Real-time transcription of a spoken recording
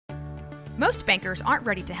Most bankers aren't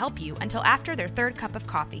ready to help you until after their third cup of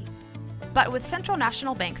coffee. But with Central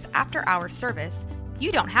National Bank's after-hours service,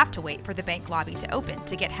 you don't have to wait for the bank lobby to open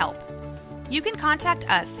to get help. You can contact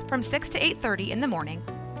us from 6 to 8:30 in the morning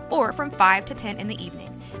or from 5 to 10 in the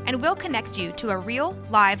evening, and we'll connect you to a real,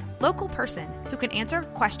 live, local person who can answer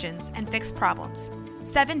questions and fix problems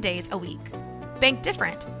 7 days a week. Bank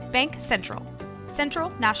different. Bank Central. Central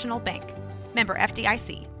National Bank. Member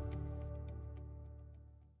FDIC.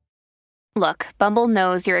 Look, Bumble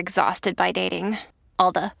knows you're exhausted by dating.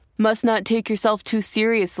 All the must not take yourself too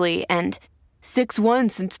seriously and 6'1"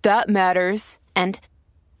 since that matters. And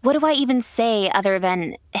what do I even say other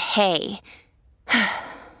than hey?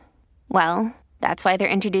 Well, that's why they're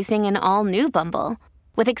introducing an all-new Bumble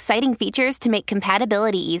with exciting features to make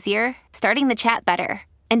compatibility easier, starting the chat better,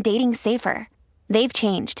 and dating safer. They've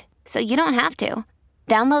changed, so you don't have to.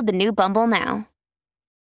 Download the new Bumble now.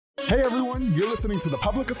 Hey everyone, you're listening to The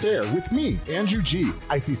Public Affair with me, Andrew G.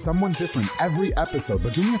 I see someone different every episode,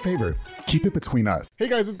 but do me a favor, keep it between us. Hey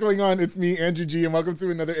guys, what's going on? It's me, Andrew G, and welcome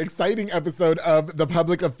to another exciting episode of The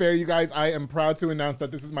Public Affair. You guys, I am proud to announce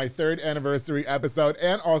that this is my 3rd anniversary episode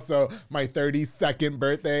and also my 32nd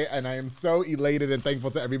birthday, and I am so elated and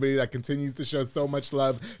thankful to everybody that continues to show so much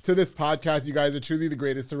love to this podcast. You guys are truly the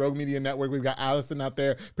greatest. To Rogue Media Network, we've got Allison out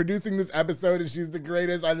there producing this episode, and she's the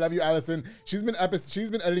greatest. I love you, Allison. She's been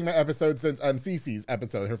editing my episode since Cece's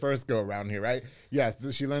episode, her first go around here, right? Yes,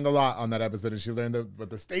 she learned a lot on that episode, and she learned what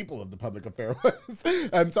the staple of The Public Affair was.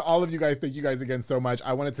 To all of you guys, thank you guys again so much.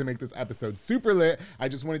 I wanted to make this episode super lit. I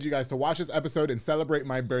just wanted you guys to watch this episode and celebrate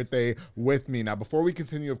my birthday with me. Now, before we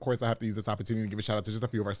continue, of course, I have to use this opportunity to give a shout out to just a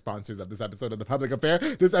few of our sponsors of this episode of The Public Affair.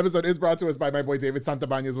 This episode is brought to us by my boy David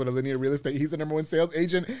Santabanez with Alinea Real Estate. He's the #1 sales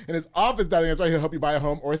agent in his office, darling. That's right. He'll help you buy a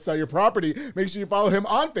home or sell your property. Make sure you follow him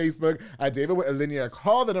on Facebook at David with Alinea.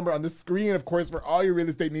 Call the number on the screen, of course, for all your real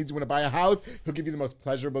estate needs. You want to buy a house, he'll give you the most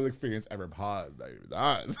pleasurable experience ever. Pause.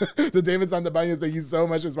 So David Santabanez, thank you so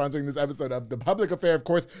much for sponsoring this episode of The Public Affair. Of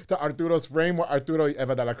course, to Arturo's Frame, where Arturo y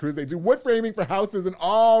Eva de la Cruz, they do wood framing for houses and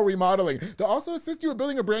all remodeling. They'll also assist you with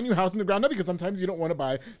building a brand new house from the ground up, because sometimes you don't want to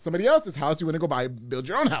buy somebody else's house. You want to go build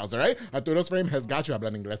your own house, all right? Arturo's Frame has got you.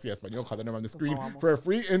 Hablan inglés y español. Call the number on the screen for a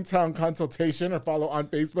free in-town consultation, or follow on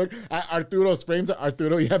Facebook at Arturo's Frame, to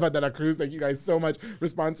Arturo y Eva de la Cruz. Thank you guys so much for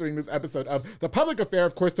sponsoring this episode of The Public Affair.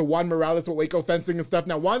 Of course, to Juan Morales with Waco Fencing and stuff.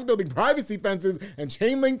 Now, Juan's building privacy fences and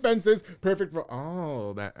chain link fences, perfect for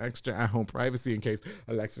all that extra at-home privacy in case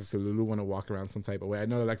Alexis or Lulu want to walk around some type of way. I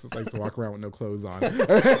know Alexis likes to walk around with no clothes on.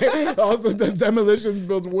 Right? Also does demolitions,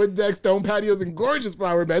 builds wood decks, stone patios, and gorgeous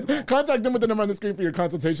flower beds. Contact them with the number on the screen for your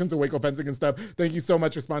consultation to Waco Fencing and stuff. Thank you so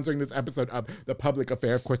much for sponsoring this episode of The Public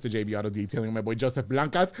Affair. Of course, to JB Auto Detailing, my boy Joseph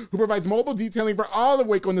Blancas, who provides mobile detailing for all of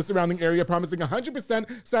Waco and the surrounding area, promising 100%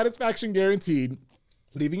 satisfaction guaranteed,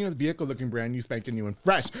 leaving your vehicle looking brand new, spanking new, and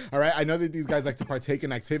fresh. All right, I know that these guys like to partake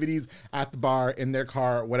in activities at the bar, in their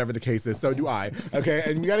car, whatever the case is. So do I. Okay,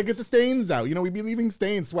 and we got to get the stains out. You know, we be leaving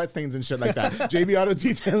stains, sweat stains, and shit like that. JB Auto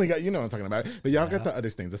Detailing, you know what I'm talking about. But y'all got the other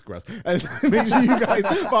stains. That's gross. And make sure you guys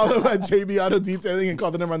follow at JB Auto Detailing and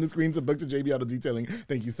call the number on the screen to book to JB Auto Detailing.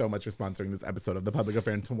 Thank you so much for sponsoring this episode of The Public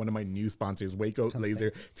Affair, and to one of my new sponsors, Waco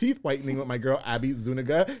Laser Teeth Whitening with my girl Abby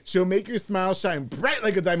Zuniga. She'll make your smile shine bright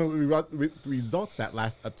like a diamond with results that last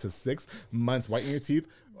up to 6 months. Whiten your teeth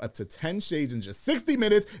up to 10 shades in just 60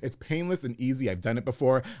 minutes. It's painless and easy. I've done it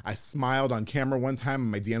before. I smiled on camera one time and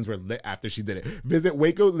my DMs were lit after she did it. Visit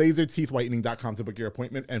WacoLaserTeethWhitening.com to book your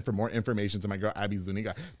appointment and for more information to my girl Abby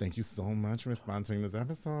Zuniga. Thank you so much for sponsoring this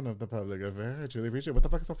episode of The Public Affair. I truly appreciate it. What the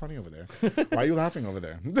fuck is so funny over there? Why are you laughing over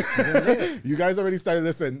there? You guys already started.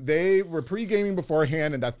 Listen, they were pre-gaming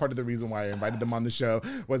beforehand, and that's part of the reason why I invited them on the show,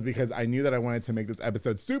 was because I knew that I wanted to make this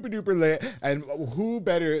episode super duper lit. And who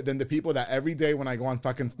better than the people that every day when I go on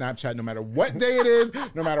fucking Snapchat, no matter what day it is,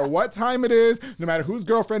 no matter what time it is, no matter whose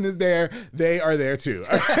girlfriend is there, they are there too.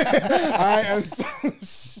 I am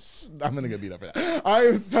so... I'm going to get beat up for that. I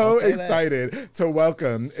am so excited to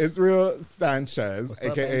welcome Israel Sanchez,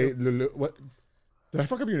 a.k.a. Lulu. What? Did I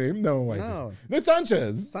fuck up your name? No, I didn't. It's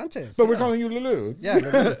Sanchez. But we're calling you Lulu. Yeah,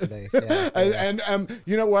 Lulu today. And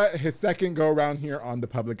you know what? His second go around here on The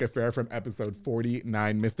Public Affair from episode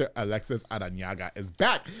 49, Mr. Alexis Arranaga is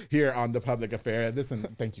back here on The Public Affair. And listen,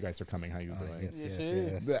 thank you guys for coming. How you doing?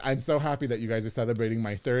 Yes. I'm so happy that you guys are celebrating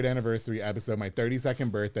my 3rd anniversary episode, my 32nd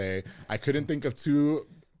birthday. I couldn't think of 2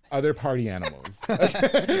 other party animals.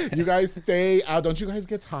 Okay? You guys stay out. Don't you guys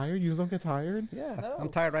get tired? You don't get tired? Yeah, no. I'm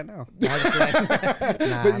tired right now.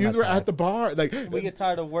 But you were at the bar. Like, we get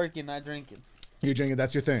tired of working, not drinking. You're drinking.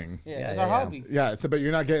 That's your thing. Yeah, that's our hobby. Yeah. So, but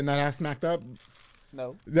you're not getting that ass smacked up.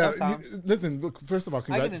 No. Listen, look, first of all,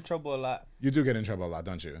 I get in trouble a lot. You do get in trouble a lot,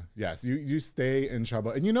 don't you? Yes, you stay in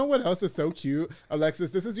trouble. And you know what else is so cute? Alexis,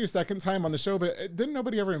 this is your second time on the show, but didn't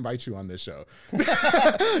nobody ever invite you on this show? You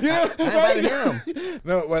know, I invited him.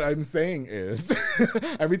 No, what I'm saying is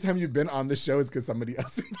every time you've been on the show, it's because somebody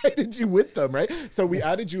else invited you with them, right? So we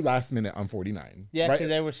added you last minute on 49. Yeah, because right?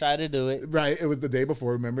 they were shy to do it. Right. It was the day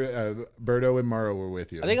before. Remember, Berto and Maro were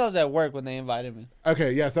with you. I think I was at work when they invited me.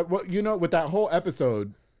 Okay, yeah. So, well, you know, with that whole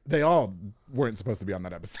episode, they all weren't supposed to be on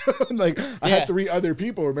that episode. Like, I had 3 other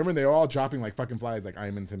people. Remember, they were all dropping like fucking flies. Like, I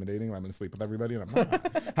am intimidating. I'm going to sleep with everybody. And I'm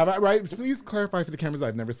not. Have I, right? Please clarify for the cameras.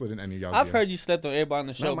 I've never slid in any of y'all's I've DMs. heard you slept on everybody on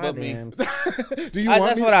the show but me.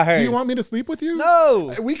 That's what I heard. Do you want me to sleep with you?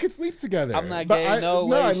 No. We could sleep together. I'm not gay.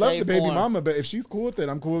 No, I love the baby form. mama, but if she's cool with it,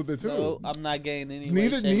 I'm cool with it too. No, I'm not gay in any way.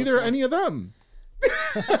 Neither are any of them.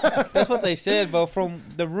 That's what they said, but from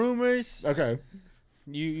the rumors, okay.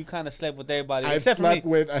 You kind of slept with everybody. I've except slept for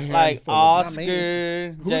me. with a handful. Like Oscar,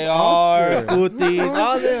 JR, Utis,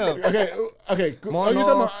 all them. Okay. Mono. Oh,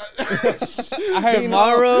 you talking about? I heard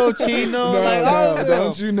Maro, Chino, all of them.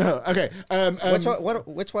 Don't you know? Okay.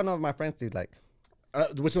 Which one of my friends do you like?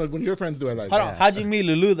 Which one? When your friends do I like? Hold on. How'd you meet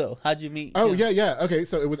Lulu though? How'd you meet? Oh him? yeah. Okay,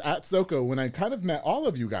 so it was at Soko when I kind of met all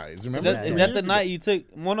of you guys. Remember? Is that the night you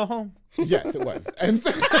took Mono home? Yes, it was. And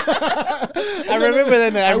so I remember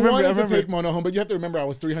that night. I wanted to take Mono home, but you have to remember I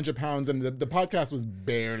was 300 pounds and the podcast was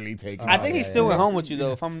barely taking. I think he still went home with you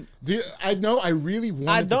though. If I'm, I know. I really wanted.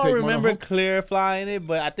 I to don't take remember Mono home. clarifying it,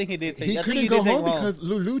 but I think he did take. He I think couldn't go home because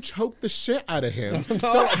Lulu choked the shit out of him.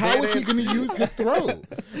 So how is he going to use his throat?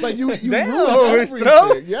 Like you ruined his everything.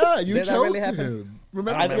 throat? Yeah, you Did that choked really happen? him.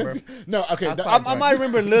 Remember? I remember. No, okay. I might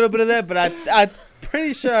remember a little bit of that, but I'm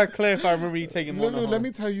pretty sure I clarified. I remember you taking Mono home. Let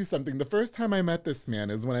me tell you something. The first time I met this man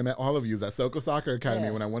is when I met all of you at Soko Soccer Academy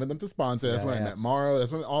when I wanted them to sponsor. That's when I met Maro. That's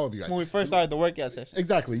when all of you guys. When we first started the workout session.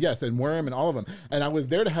 Exactly, yes, and Worm and all of them. And I was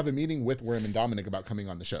there to have a meeting with Worm and Dominic about coming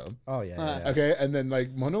on the show. Oh, yeah. Okay, and then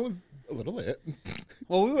like Mono was a little lit.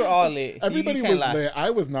 Well, we were all lit. Everybody was lit. I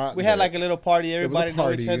was not. We had like a little party. Everybody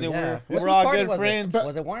knew each other. Yeah. We're all good friends.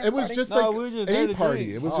 Was it Warren It was party? just No, like we were just there a to party.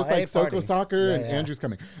 drink. It was Oh, just a like Soko party. Soccer and Yeah. Andrew's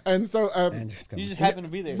coming. And so Andrew's coming. You just happened to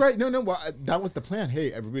be there. Right. No. Well, that was the plan.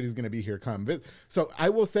 Hey, everybody's going to be here. Come. So I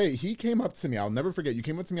will say he came up to me. I'll never forget. You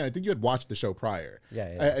came up to me. And I think you had watched the show prior. Yeah.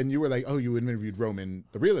 And you were like, oh, you interviewed Roman,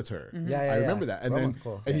 the realtor. Yeah. I remember that. And Roman's then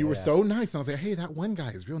cool. and Yeah, you were yeah. so nice. And I was like, hey, that one guy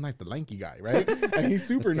is real nice. The lanky guy, right? And he's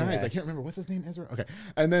super That's good, nice. yeah. I can't remember. What's his name? Ezra? Okay.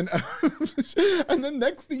 And then and then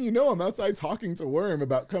next thing you know, I'm outside talking to Worm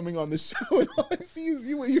about coming on the show. And all I see is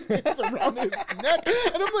you with your hands around his neck.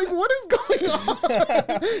 And I'm like, what is going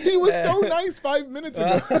on? He was so nice 5 minutes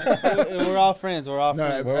ago. We're all friends. We're all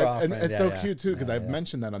friends. And it's so cute too because I've Yeah.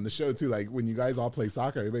 mentioned that on the show too. Like when you guys all play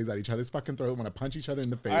soccer, everybody's at each other's fucking throat, want to punch each other in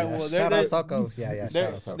the face. All right, well, Shout out there- Soko. Yeah.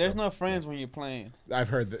 Shout out Soko. There's no friends when you're playing. I've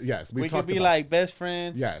heard that. Yes, We we've can talked be about. like best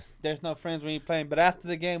friends. Yes. There's no friends when you're playing, but after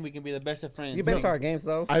the game, we can be the best of friends. You been to our games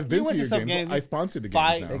though? I've been You to went to your some games. games. I sponsored the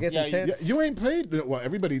Fight. games now. It gets Yeah, intense. You ain't played. Well,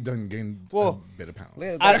 everybody done gained Well, a bit of pounds.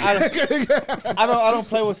 I don't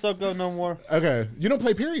play with Soko no more. Okay, you don't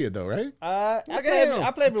play period though, right? I Look play at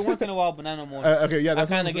him. every once in a while, but not no more. Okay, yeah, I that's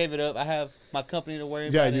kind of what gave it up. I have my company to worry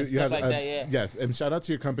Yeah, about you and have stuff like that. Yeah. Yes, and shout out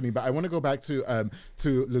to your company. But I want to go back to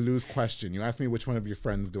Lulu's question. You asked me which one of your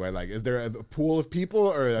friends do I like. Is there a pool of people,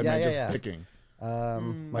 or am I just picking?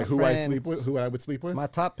 My Who friend, I sleep with? Who I would sleep with? My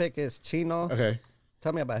top pick is Chino. Okay.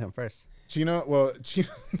 Tell me about him first. Chino, well, Chino,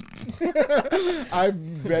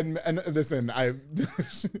 I've been, and listen,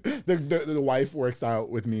 the wife works out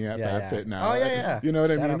with me at FabFit now. Oh, yeah. You know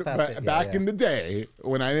what I Shout mean? out FabFit. But Yeah, back yeah. in the day,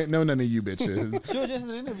 when I didn't know none of you bitches. She was just in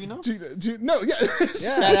the interview, no? No, yeah.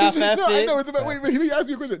 Shout out No, I FabFit. know. It's about, wait, let me ask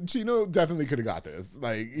you a question. Chino definitely could have got this.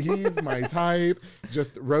 Like, he's my type.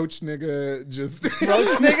 Just roach nigga. Just Roach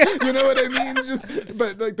nigga? You know what I mean?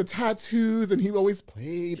 But like the tattoos, and he always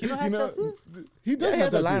played. don't have tattoos? He does Yeah, he have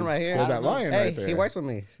has the tattoos. line right here. There's that lion Hey, right there. he works with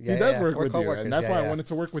me. He does work We're with you, coworkers. and that's why I wanted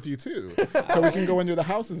to work with you too, so we can go into the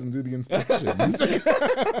houses and do the inspections.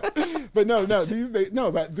 But no, these days,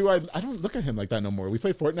 no. But I don't look at him like that no more. We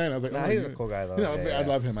play Fortnite. I was like, Nah, he's a cool guy though. You know, Yeah, I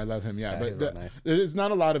love him. Yeah, he's but real nice. there's not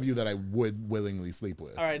a lot of you that I would willingly sleep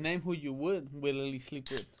with. All right, name who you would willingly sleep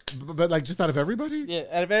with. But like just out of everybody? Yeah,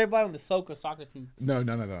 out of everybody on the Soko soccer team. No.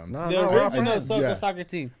 No, The we're all original friends. Soko Yeah. soccer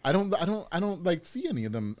team. I don't like see any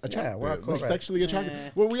of them attractive. we're all cool, like right? sexually attractive. Nah.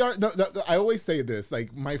 Well, we are. No, I always say this.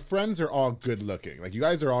 Like my friends are all good looking. Like you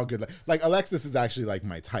guys are all good. Like Alexis is actually like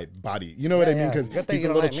my type body. You know what I mean? Yeah. Because Good thing he's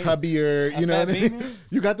you a don't little like me. chubbier. You know what I fat mean? beaner?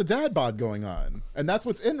 You got the dad bod going on, and that's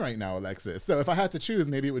what's in right now, Alexis. So if I had to choose,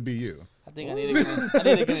 maybe it would be you. I think I need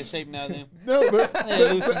to get in shape now. Then No, but I need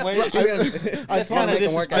to lose some weight. I That's kind of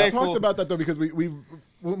disrespectful. talked about that though because when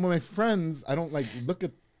my friends, I don't like look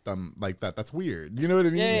at them like that. That's weird. You know what I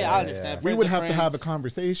mean? Yeah, I understand. We Friends would are have to have a friends.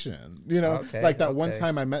 conversation. You know, Okay, like that one okay.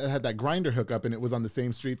 time I had that grinder hookup, and it was on the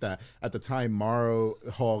same street that at the time Morrow,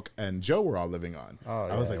 Hulk, and Joe were all living on. Oh,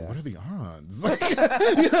 I was yeah, like, yeah. what are the odds? Like, you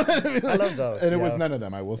know what I mean? I love Joe. And it was yeah. none of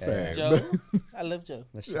them, I will say. Joe, I love Joe.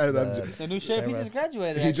 I love Joe. The new sheriff, he just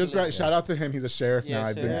graduated. He just actually. shout out to him. He's a sheriff Yeah, now.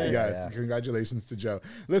 I've been sheriff. yes. Yeah. Congratulations to Joe.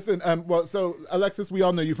 Listen, well, so Alexis, we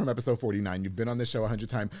all know you from episode 49. You've been on this show 100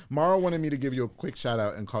 times. Mara wanted me to give you a quick shout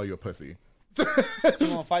out and call you a pussy. He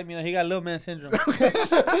gonna fight me. He got little man syndrome.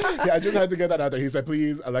 Yeah, I just had to get that out there. He said,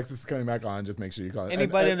 "Please, Alexis is coming back on. Just make sure you call it."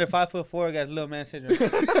 Anybody under 5'4" got little man syndrome.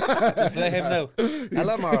 Just let him know. I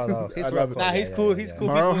love Morrow though. He's I real love it. cool. Nah, he's cool. He's cool.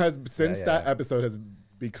 Maro people. has since yeah, that yeah. episode has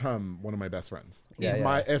become one of my best friends. Yeah, He's yeah.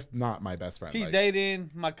 my, if not my best friend. He's Like,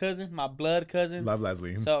 dating my cousin, my blood cousin. love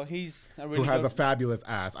Leslie, So he's a really who has good, a fabulous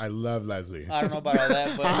ass. I love Leslie. I don't know about all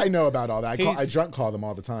that, but I know about all that. I He's- drunk call them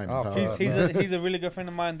all the time. Oh, Tell he's a really good friend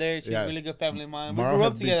of mine. There, she's Yes. a really good family of mine. Mara We grew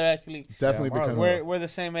has up been- together actually. definitely Yeah, Mara- become. We're the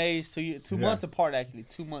same age, two Yeah. months apart actually.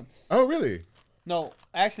 2 months. Oh, really? No,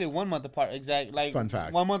 actually 1 month apart. Exactly. Like Fun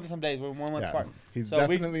fact. 1 month and some days. We're 1 month Yeah, apart. he's So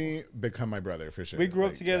definitely become my brother for sure. we grew up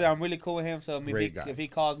Like, together. yes. I'm really cool with him. So I mean, Great guy. if he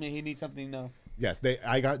calls me, he needs something. No, Yes,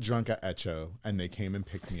 I got drunk at Echo, and they came and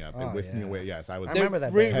picked me up. They Oh, whisked me yeah. away. Yes, I was. I remember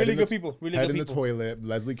that Really, day. Head really in good the- people. Really head good in people. the toilet.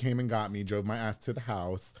 Leslie came and got me, drove my ass to the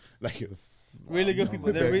house. Like it was Really good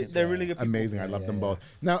people. They're really good people. amazing. I love yeah, them yeah. both.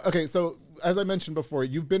 Now, okay, so as I mentioned before,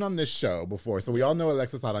 you've been on this show before, so we all know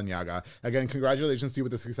Alexis Arranaga. Again, congratulations to you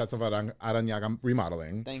with the success of Arranaga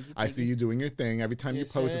remodeling. Thank you, I thank see you doing your thing. Every time you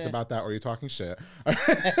Yes, post, sir. it's about that or you're talking shit.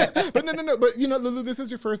 But no. But you know, Lulu, this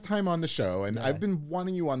is your first time on the show, and I've been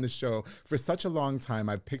wanting you on the show for such a long time.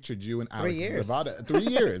 I've pictured you and Alex 3 years. Zavada. 3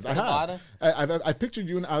 years. I Zavada? have. I've pictured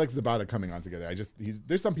you and Alex Zavada coming on together.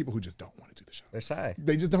 There's some people who just don't want to do the show. They're shy.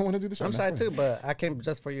 They just don't want to do the show. I'm and shy that's too, fine. but I came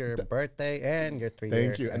just for your birthday and your 3-year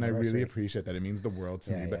Thank you, and I really anniversary. appreciate that. It means the world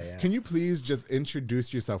to Yeah, me. But yeah, yeah. can you please just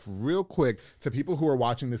introduce yourself real quick to people who are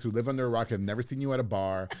watching this, who live under a rock, have never seen you at a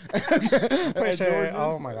bar? For sure. George's,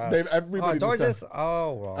 Oh my god. everybody just George's. does-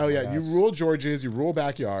 Oh. Oh my yeah, you gosh. rule George's, you rule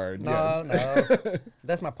backyard. No, yes. no.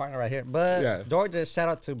 That's my partner right here. But Yeah. George's, shout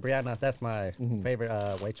out to Brianna. That's my favorite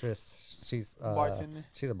waitress. She's Bartender?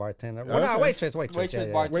 She's a bartender. Well, no, Okay. waitress. Waitress, Yeah,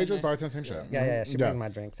 yeah. bartender. Waitress, bartender, same shit. Yeah. She brings my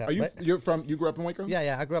drinks out. Are you? But- You're from? You grew up in Waco?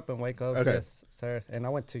 yeah. I grew up in Waco. Okay. Yes, sir. And I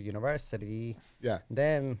went to university. Yeah.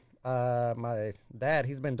 Then my dad,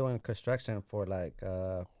 he's been doing construction for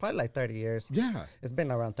probably like 30 years. Yeah. It's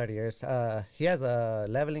been around 30 years. He has a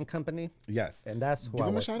leveling company, Yes. and that's who Give I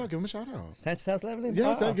him a work. shout out. Give him a shout out. Sanchez leveling.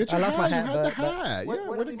 Yes, Oh, get your I lost hat. my hat. You had the but- hat. Where- Yeah,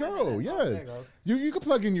 where way did to I leave go. my hat? Oh, Yes. there it goes. You can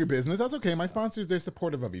plug in your business. That's okay. My sponsors, they're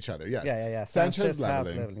supportive of each other. Yes. Yeah. Sanchez House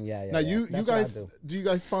leveling. leveling. Yeah. Now yeah. you That's what I guys do. do you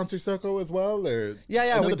guys sponsor Soko as well or Yeah,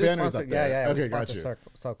 I know we the do banners sponsor. up there. Yeah. Okay, we got sponsor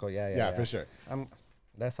you. Soko. Yeah. Yeah, for sure.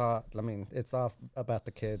 That's all. I mean, it's all about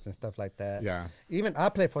the kids and stuff like that. Yeah. Even I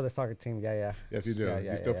play for the soccer team. Yeah. Yes, you do.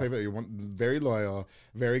 Yeah, you still play for you're very loyal,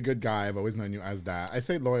 very good guy. I've always known you as that. I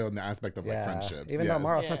say loyal in the aspect of like Yeah. friendships. Even though yes.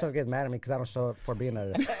 Maro Yeah. sometimes gets mad at me because I don't show up for being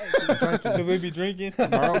a Could we be drinking?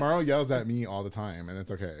 Maro yells at me all the time, and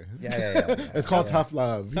it's okay. yeah. It's called tough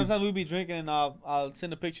love. He's- Sometimes we be drinking and I'll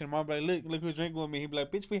send a picture and Mom be like, look who's drinking with me. He be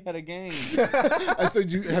like, bitch, we had a game And so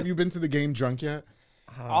have you been to the game drunk yet?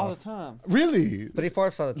 all the time. Really?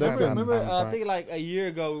 3/4 of the time. Listen, Remember, I'm I drunk. think like a year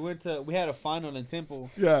ago we had a final in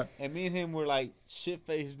Temple. Yeah. And me and him were like shit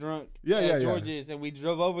faced drunk Yeah, at yeah. George's, and we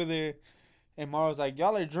drove over there. And Mara was like,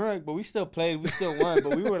 y'all are drunk, but we still played. We still won,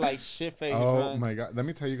 but we were like shit faced Oh drunk. my god! Let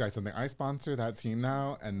me tell you guys something. I sponsor that team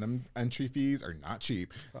now, and them entry fees are not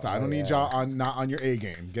cheap. So I don't need yeah. y'all not on your A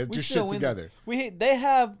game. Get We your still shit win. together. They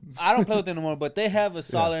have. I don't play with them anymore, but they have a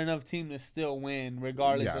solid enough team to still win,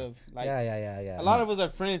 regardless Yeah. of like. Yeah. A lot of us are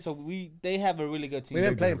friends, so they have a really good team. We've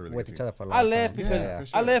been do playing have a really with good each team. other for a long I time. left because Yeah, for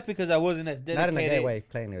sure. I left because I wasn't as dedicated. Not in a gay way,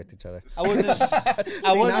 playing with each other. I wasn't. I See,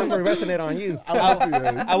 now I'm wasn't. gonna resonate on you.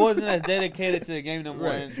 I wasn't as dedicated to the game no more,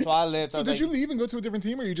 Right. and so I left. I So was did like, you leave and go to a different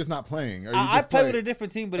team, or are you just not playing? Or you I just play with a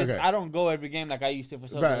different team, but Okay. I don't go every game like I used to for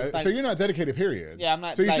so long. Right. It's like- So you're not dedicated, period. Yeah, I'm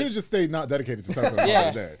not, So you like- should have just stayed not dedicated to something.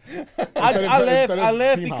 Yeah. I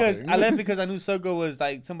left because I knew Soko was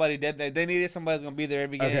like somebody that they needed somebody who's gonna be there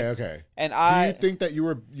every game. Okay. And Do you think that you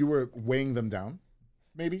were weighing them down?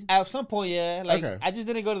 Maybe. at some point, yeah, like Okay. I just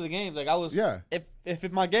didn't go to the games. Like I was, Yeah.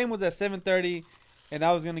 If my game was at 7:30, and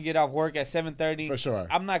I was gonna get off work at 7:30. For sure.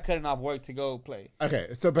 I'm not cutting off work to go play. Okay,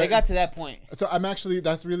 so but it got to that point. So I'm actually,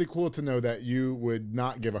 that's really cool to know that you would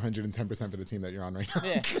not give 110% for the team that you're on right now.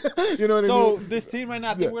 Yeah. You know what I mean? So this team right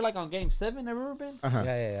now, I think we're like on game 7. Have we ever been? Uh-huh.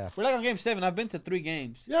 Yeah. We're like on game 7. I've been to 3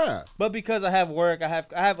 games. Yeah. But because I have work, I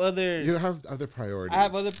have other. You have other priorities. I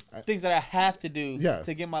have other things that I have to do Yes.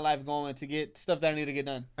 to get my life going, to get stuff that I need to get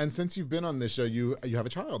done. And since you've been on this show, you have a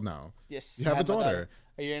child now. Yes. You have a daughter.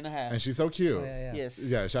 A year and a half. And she's so cute. Oh, yeah. Yes.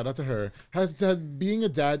 Yeah, shout out to her. Has being a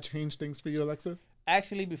dad changed things for you, Alexis?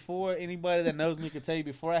 Actually, before anybody that knows me could tell you,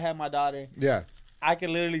 before I had my daughter, Yeah. I could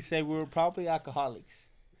literally say we were probably alcoholics.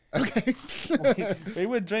 Okay. We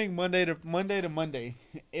would drink Monday to Monday.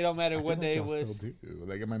 It don't matter what day it was. Still do.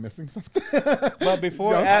 Like, am I missing something? But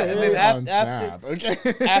before, Snap. Okay.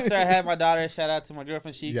 after I had my daughter, shout out to my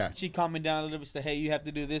girlfriend. She Yeah. she calmed me down a little bit. Said, "Hey, you have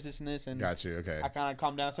to do this, and this." And Got you. Okay. I kind of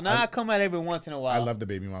calmed down. So now I come out every once in a while. I love the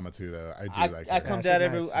baby mama too, though. I do like her. I come Yeah, down she's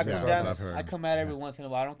every. nice. I come Yeah, down. love her. I come out every once in a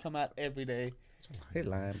while. I don't come out every day. He's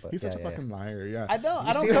lying, but He's such a fucking liar. Yeah. I don't. I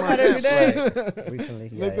You don't seen come him out on every day. Snap, recently.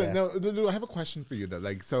 Yeah, Listen, yeah. no, Lulu, I have a question for you though.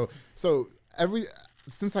 Like, so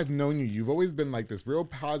since I've known you, you've always been like this real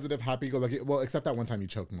positive, happy-go-lucky. Well, except that one time you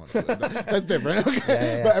choked me. That's different.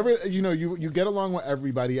 Okay. Yeah. But you get along with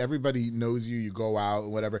everybody. Everybody knows you. You go out,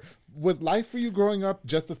 whatever. Was life for you growing up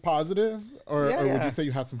just as positive, or would you say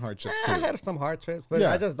you had some hardships too? I had some hardships, but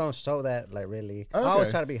I just don't show that, like, really. Okay. I always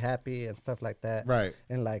try to be happy and stuff like that. Right.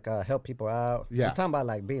 And, like, help people out. Yeah. I'm talking about,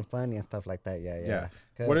 like, being funny and stuff like that. Yeah.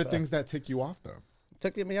 What are things that tick you off though?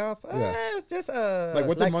 Took me off? Just, Like,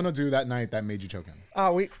 what did Mono do that night that made you choke him?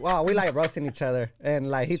 Oh, we like roasting each other, and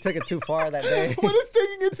like he took it too far that day. What is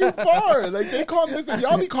taking it too far? Like, they call me, listen,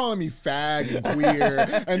 y'all be calling me fag and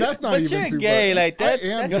queer, and that's not But even you're too gay, far. like, that's I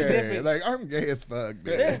am gay. gay. Like, I'm gay as fuck,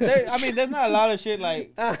 dude. There's not a lot of shit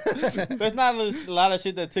like. There's not a lot of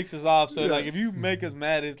shit that ticks us off. So like, if you make us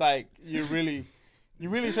mad, it's like you really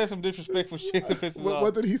said some disrespectful shit to piss us off.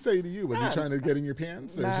 What did he say to you? Was he trying to get in your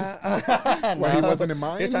pants, or just No. he wasn't in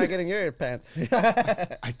mine? You're trying to get in your pants.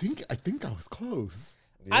 I think I was close.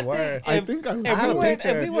 You were. I think I was. If we close.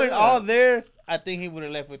 if we weren't all there, I think he would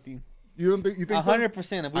have left with you. You don't think? You think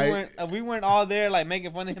 100%. If we weren't all there, like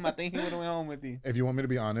making fun of him, I think he would have went home with you. If you want me to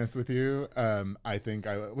be honest with you, I think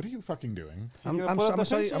I. What are you fucking doing? I'm gonna gonna put up the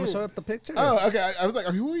show you. I'm gonna picture. show up the picture. Oh, okay. I was like,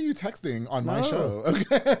 who are you texting on my No. show?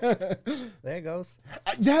 Okay. There it goes.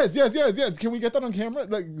 Yes. Can we get that on camera?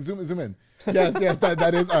 Like, zoom in. Yes,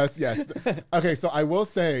 that is us. Yes. Okay, so I will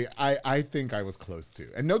say I think I was close to,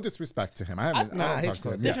 and no disrespect to him. I haven't talked he's to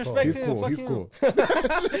cool. him. Yeah, Disrespect he's to him, cool. fuck He's him. cool.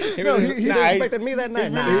 He No, really, he nah, disrespected me that night. he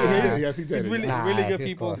Nah. He did. Yes, he did. He's really, Nah, really good he's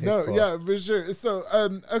people. cool. He's No, cool. yeah, for sure. So,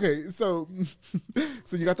 okay, so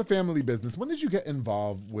you got the family business. When did you get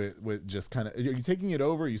involved with just kind of? Are you taking it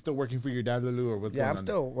over? Are you still working for your dad, Lulu, or what's going on? Yeah, I'm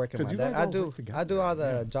still working with you that. guys I all do. work together. I do all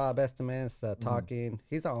the job estimates, talking.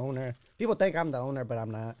 He's the owner. People think I'm the owner, but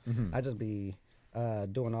I'm not. I just be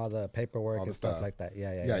doing all the paperwork All the and stuff stuff. like that.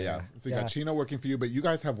 Yeah. So you got Chino working for you, but you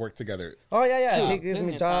guys have worked together. Oh yeah. Too. He gives Plenty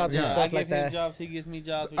me of jobs times. and I stuff give like him that. jobs. He gives me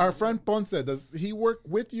jobs. Our friend Ponce, does he work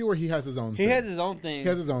with you, or he has his own? He thing? has his own thing. He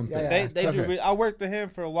has his own thing. Yeah. They Okay. do. I worked with him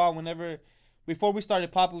for a while. Before we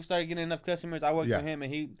started popping, we started getting enough customers. I worked Yeah. with him,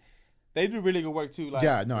 and they do really good work too. Like,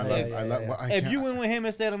 Yeah, no, I love. yeah, I love. yeah. well, I if can't- you went with him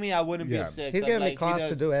instead of me, I wouldn't be Yeah. upset. He's So, giving me like, calls he to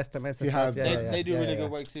does- do estimates and He stuff. has Yeah, done. yeah, They do yeah, really yeah.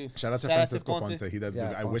 good work too. Shout out to Shout out to Francisco Ponce. Ponce. He does.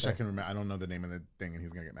 Yeah, I wish I Ponce. can remember. I don't know the name of the thing, and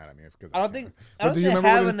he's gonna get mad at me because I don't think But they do you remember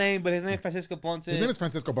have what a his name, but his name is Francisco Ponce. His name is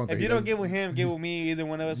Francisco Ponce. If He you don't does- get with him, get with me. Either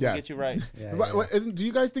one of us Yes. will get you right. Yeah, Do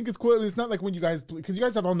you guys think it's cool? It's not like when you guys, because you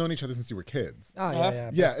guys have all known each other since you were kids. Oh Uh-huh. yeah.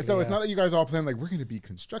 Yeah, basically, so it's not that you guys all plan like we're gonna be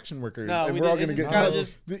construction workers No, and we we're all didn't. gonna It's get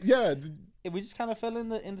just kinda yeah, We just kind of fell in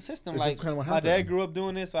the system. It's Like just kinda what my dad happened. grew up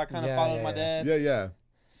doing this, so I kind of Yeah, followed yeah, my yeah. dad. yeah.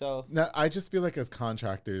 So Now, I just feel like as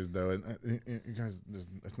contractors, though, and you guys,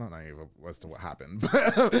 it's not naive as to what happened,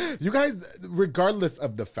 but you guys, regardless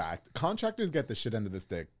of the fact, contractors get the shit end of the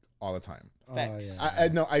stick all the time. facts. yeah. I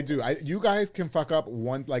no, I do. You guys can fuck up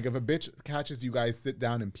one. Like if a bitch catches you guys sit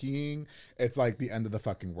down and peeing, it's like the end of the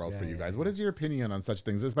fucking world for you guys. What is your opinion on such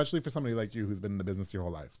things, especially for somebody like you who's been in the business your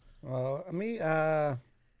whole life? Well, me, I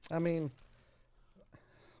mean.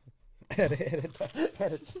 Edit.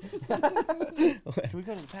 Can we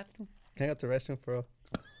go to the bathroom? Can I go to the restroom for real?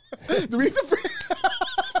 Do we need to?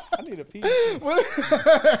 I need a pee.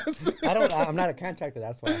 I'm not a contractor.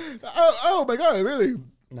 That's why. Oh my god! Really?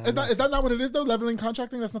 No, Is that not what it is though? Leveling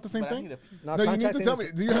contracting? That's not the same But I thing. need a pee. No, you need to contracting tell me.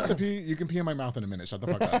 is- Do you have to pee? You can pee in my mouth in a minute. Shut the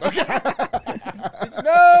fuck up. Okay.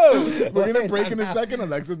 No, We're gonna break in a second,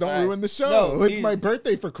 Alexis. Don't All right. ruin the show. No, it's he's- my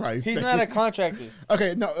birthday, for Christ's he's sake. not a contractor.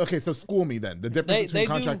 Okay, no. Okay, so school me then. The difference between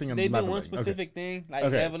contracting and they leveling. do one specific thing. Like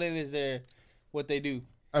Okay. leveling is what they do.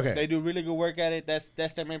 Okay. They do really good work at it. That's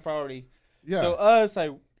their main priority. Yeah. So us,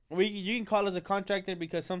 like, you can call us a contractor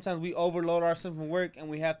because sometimes we overload ourselves from work and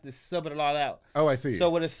we have to sub it a lot out. Oh, I see. So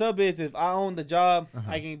what a sub is, if I own the job,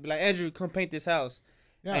 I can be like, Andrew, come paint this house.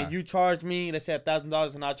 Yeah. And you charge me, let's say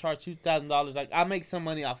 $1,000, and I charge $2,000. Like, I make some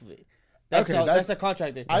money off of it. That's a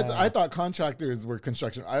contractor. I thought contractors were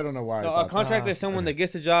construction. I don't know why. No, a contractor is someone that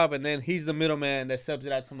gets a job, and then he's the middleman that subs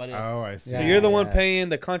it out to somebody else. Oh, I see. So you're the one paying.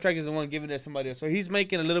 The contractor is the one giving it to somebody else. So he's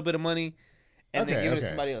making a little bit of money, and then giving it to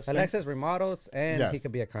somebody else. Alexis remodels, and he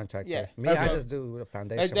could be a contractor. Yeah. Me, I just do the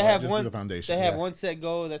foundation. They have the foundation. They have one set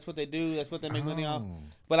goal. That's what they do. That's what they make money off.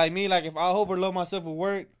 But like me, like if I overload myself with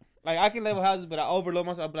work. Like, I can level houses, but I overload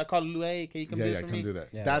myself. But I call Lou, hey, can you come do this for me? Do that.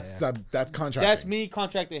 Yeah, that's contracting. That's me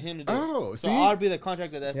contracting him to do it. Oh, see? So I'll be the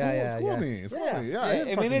contractor. That's School me. Yeah, I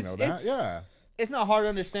didn't fucking know that. Yeah. It's not hard to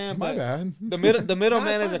understand, My but bad. the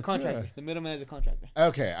middleman is a contractor. The middleman is a contractor.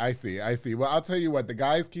 Okay, I see. Well, I'll tell you what. The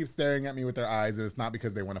guys keep staring at me with their eyes, and it's not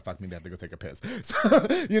because they want to fuck me. They have to go take a piss. So,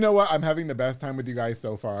 you know what? I'm having the best time with you guys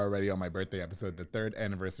so far already on my birthday episode, the 3rd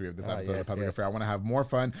anniversary of this episode of the Public Affair. I want to have more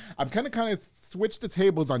fun. I'm kind of switch the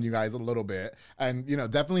tables on you guys a little bit, and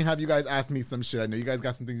definitely have you guys ask me some shit. I know you guys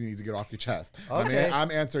got some things you need to get off your chest. Okay. I mean, I'm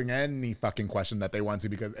answering any fucking question that they want to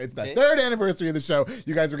because it's the 3rd anniversary of the show.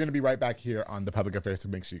 You guys are going to be right back here on the Public Affair, so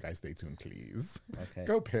make sure you guys stay tuned, please. Okay.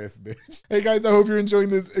 Go piss, bitch. Hey guys, I hope you're enjoying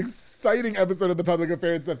this exciting episode of the Public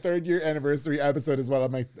Affair. It's the 3rd year anniversary episode as well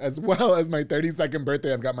as my 32nd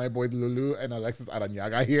birthday. I've got my boys Lulu and Alexis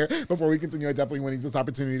Arranaga here. Before we continue, I definitely want to use this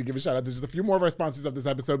opportunity to give a shout out to just a few more of our sponsors of this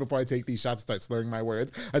episode before I take these shots and start slurring my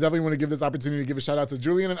words. I definitely want to give this opportunity to give a shout out to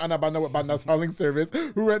Julian and Ana Banda with Banda's Hauling Service,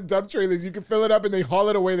 who rent dump trailers. You can fill it up and they haul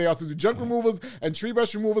it away. They also do junk removals and tree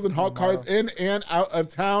brush removals and haul cars in and out of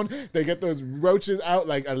town. They get those roaches out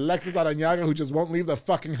like Alexis Arranaga, who just won't leave the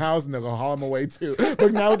fucking house, and they'll go haul them away too.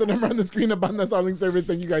 Look now with the number on the screen of Banda's Hauling Service.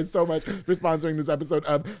 Thank you guys so much for sponsoring this episode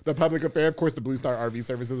of The Public Affair. Of course, the Blue Star RV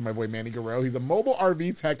Services, my boy Manny Guerrero. He's a mobile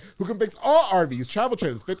RV tech who can fix all RVs, travel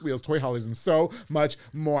trailers, fifth wheels, toy haulers, and so much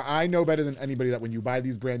more. I know better than anybody that when you buy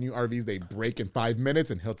these brand new RVs, they break in 5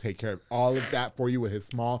 minutes, and he'll take care of all of that for you with his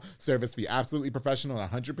small service fee. Absolutely professional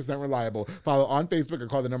and 100% reliable. Follow on Facebook or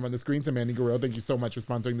call the number on the screen to Manny Guerrero. Thank you so much for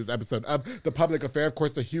sponsoring this episode of The Public Affair. Of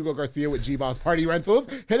course, to Hugo Garcia with G-Boss Party Rentals.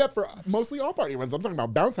 Hit up for mostly all party rentals. I'm talking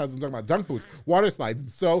about bounce houses, I'm talking about dunk boots, water slides,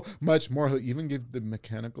 and so much more. He'll even give the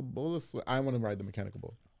mechanical bull I want to ride the mechanical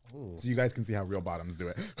bull. Ooh. So you guys can see how real bottoms do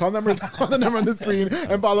it. Call the number on the screen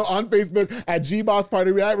and follow on Facebook at G-Boss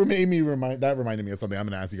Party. That reminded me of something I'm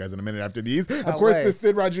going to ask you guys in a minute after these. Of course, the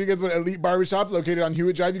Sid Rodriguez with Elite Barbershop located on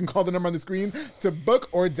Hewitt Drive. You can call the number on the screen to book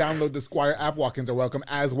or download the Squire app. Walk-ins are welcome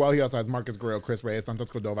as well. He also has Marcus Guerrero, Chris Reyes,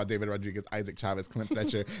 Santos Cordova, David Rodriguez, Isaac Chavez, Clint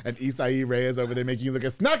Fletcher, and Isai Reyes over there making you look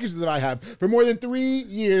as snackish as I have for more than 3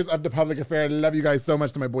 years of The Public Affair. I love you guys so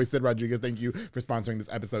much. To my boy Sid Rodriguez, thank you for sponsoring this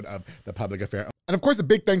episode of The Public Affair. And of course, a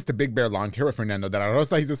big thanks to Big Bear Lawn Care with Fernando de la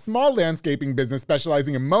Rosa. He's a small landscaping business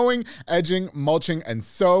specializing in mowing, edging, mulching, and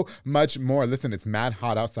so much more. Listen, it's mad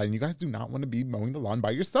hot outside, and you guys do not want to be mowing the lawn by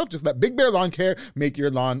yourself. Just let Big Bear Lawn Care make your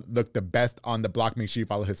lawn look the best on the block. Make sure you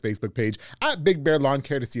follow his Facebook page at Big Bear Lawn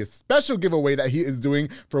Care to see a special giveaway that he is doing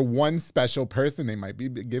for one special person. They might be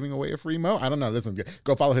giving away a free mow. I don't know. Listen,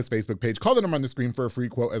 go follow his Facebook page. Call the number on the screen for a free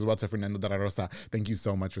quote as well to Fernando de la Rosa. Thank you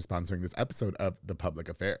so much for sponsoring this episode of The Public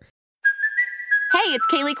Affair. Hey, it's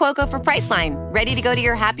Kaylee Cuoco for Priceline. Ready to go to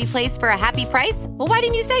your happy place for a happy price? Well, why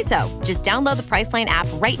didn't you say so? Just download the Priceline app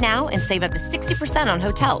right now and save up to 60% on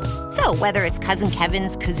hotels. So whether it's Cousin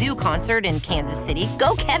Kevin's Kazoo Concert in Kansas City,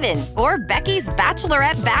 go Kevin, or Becky's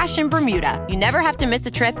Bachelorette Bash in Bermuda, you never have to miss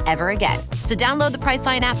a trip ever again. So download the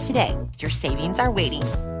Priceline app today. Your savings are waiting.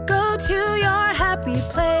 Go to your happy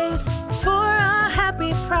place for a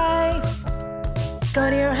happy price. Go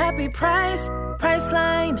to your happy price,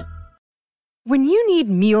 Priceline. When you need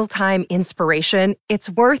mealtime inspiration,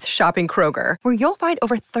 it's worth shopping Kroger, where you'll find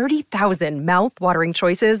over 30,000 mouth-watering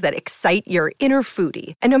choices that excite your inner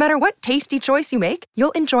foodie. And no matter what tasty choice you make,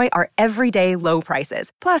 you'll enjoy our everyday low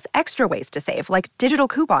prices, plus extra ways to save, like digital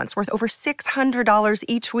coupons worth over $600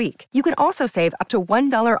 each week. You can also save up to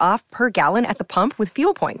 $1 off per gallon at the pump with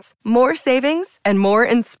fuel points. More savings and more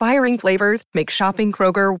inspiring flavors make shopping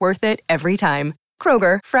Kroger worth it every time.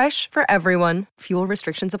 Kroger, fresh for everyone. Fuel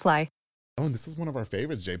restrictions apply. Oh, and this is one of our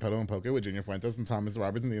favorites, J. Petal and Poke with Junior Fuentes and Thomas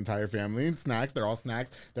Roberts and the entire family. And snacks, they're all snacks.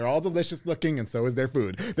 They're all delicious looking, and so is their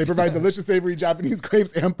food. They provide delicious, savory Japanese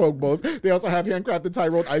crepes and poke bowls. They also have handcrafted Thai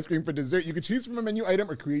rolled ice cream for dessert. You can choose from a menu item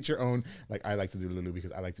or create your own. Like I like to do, Lulu,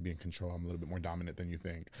 because I like to be in control. I'm a little bit more dominant than you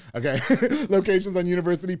think. Okay. Locations on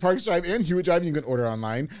University Park Drive and Hewitt Drive. You can order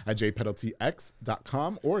online at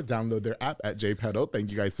jpetaltx.com or download their app at jpetal. Thank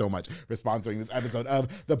you guys so much for sponsoring this episode of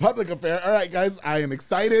The Public Affair. All right, guys, I am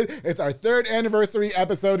excited. It's our 3rd anniversary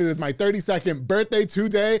episode. It is my 32nd birthday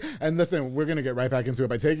today. And listen, we're going to get right back into it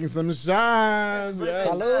by taking some shots. Yes.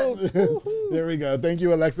 Hello. There we go. Thank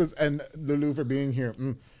you, Alexis and Lulu, for being here.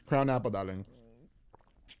 Crown apple, darling.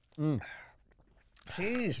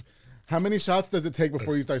 Jeez. How many shots does it take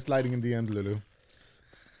before you start sliding in DMs, Lulu?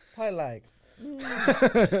 Probably like.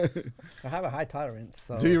 I have a high tolerance.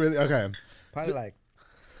 So Do you really? Okay. probably like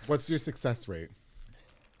What's your success rate?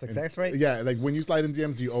 success rate. Yeah, like when you slide in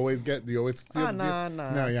DMs, do you always see Nah, the nah.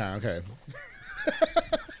 No, yeah, okay.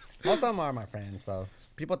 Most of them are my friends, so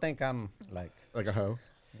people think I'm like. Like a hoe.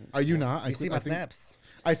 Are you not? You see my I think- snaps.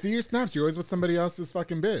 I see your snaps. You're always with somebody else's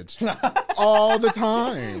fucking bitch. All the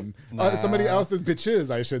time. Somebody else's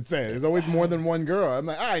bitches, I should say. There's always more than one girl. I'm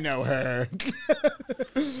like, I know her.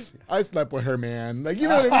 I slept with her, man. Like, you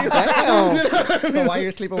know what I mean? So while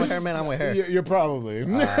you're sleeping with her, man, I'm with her. You're probably.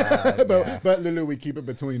 Yeah. But Lulu, we keep it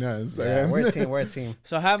between us. Yeah, okay? we're a team. We're a team.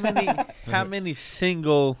 So how many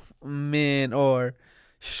single men or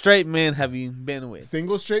straight men have you been with?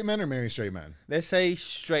 Single straight men or married straight men? Let's say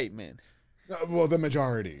straight men. Well, the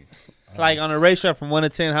majority. Like on a ratio from 1 to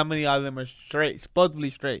 10, how many of them are straight? Supposedly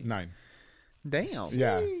straight. 9. Damn.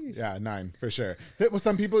 Yeah, 9 for sure. Well,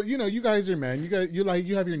 some people, you guys are men.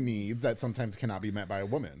 You have your needs that sometimes cannot be met by a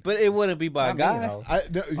woman. But it wouldn't be by a Not me, guy.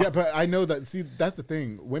 though. But I know that. See, that's the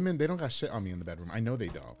thing. Women, they don't got shit on me in the bedroom. I know they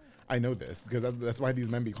don't. I know this because that's why these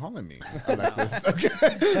men be calling me, Alexis. Okay,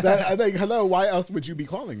 I think, hello. Why else would you be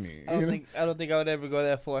calling me? I don't think I would ever go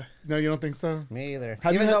that far. No, you don't think so? Me either.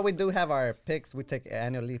 Have you Even had- though we do have our picks, we take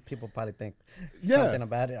annual leave. People probably think Yeah. something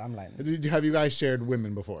about it. I'm like, Have you guys shared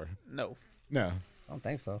women before? No. No. I don't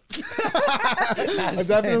think so. I've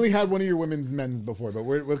definitely had one of your women's men's before, but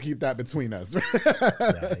we'll keep that between us.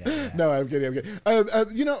 Yeah. No, I'm kidding.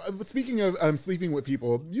 Speaking of sleeping with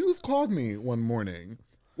people, you just called me one morning,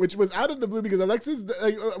 which was out of the blue because Alexis,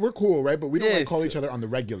 we're cool, right? But we don't like Yes. call each other on the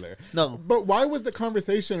regular. No. But why was the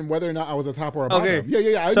conversation whether or not I was a top or a bottom? Okay.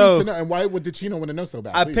 Yeah. I So- need to know. And why did Chino want to know so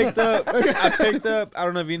bad? I Please. picked up. I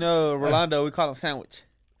don't know if you know Rolando. We call him Sandwich.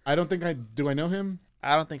 I don't think do I know him?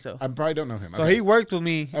 I don't think so. I probably don't know him. So Okay. he worked with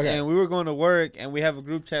me, Okay. and we were going to work, and we have a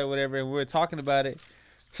group chat or whatever, and we were talking about it.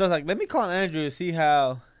 So I was like, let me call Andrew and see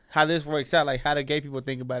how this works out. Like, how do gay people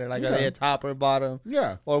think about it? Like, are they a top or bottom?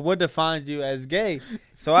 Yeah. Or what defines you as gay?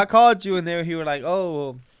 So I called you, and there you were like, oh,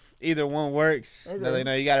 well, either one works.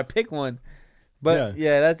 Okay. You got to pick one. But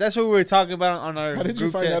yeah, that's what we were talking about on our How did you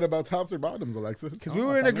group find chat. out about tops or bottoms, Alexis? Because we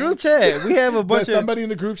were in a group chat. We have a bunch Does of somebody in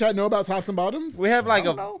the group chat know about tops and bottoms? we have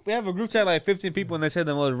a group chat like 15 people, and they said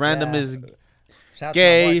the most random is Shout out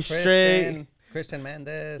Gay, to my boy, straight. Christian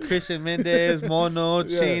Mendez, Christian Mendez, Mono,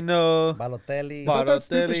 Yeah. Chino. Balotelli. Is that that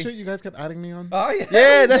stupid Balotelli. shit you guys kept adding me on? Oh yeah.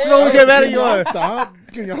 Yeah, that's what we get mad at Can you y'all on. stop?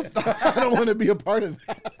 Can y'all stop? I don't want to be a part of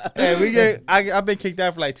that. Hey, I've been kicked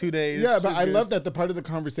out for like 2 days. Yeah, but Shit's I good. love that the part of the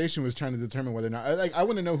conversation was trying to determine whether or not. I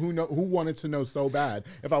want to know who wanted to know so bad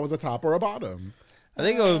if I was a top or a bottom. I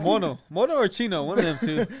think it was Mono or Chino, one of them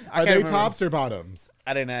two. I Are can't they remember. tops or bottoms?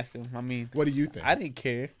 I didn't ask him. I mean, What do you think? I didn't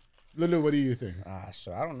care. Lulu, what do you think?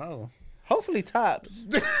 Sure. I don't know. Hopefully tops.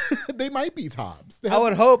 They might be tops. I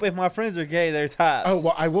would hope if my friends are gay, they're tops. Oh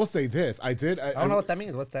well, I will say this. I did. I don't know what that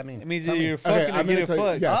means. What's that mean? It means Tell that me. you're fucking Okay, I'm or gonna getting tell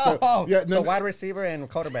you. fucked. Yeah, So wide receiver and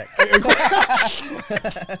quarterback.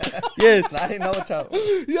 Yes. I didn't know what y'all.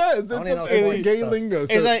 Yes, this only know is boys gay stuff. lingo.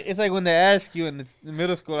 So It's like when they ask you in the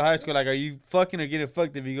middle school or high school, like, are you fucking or getting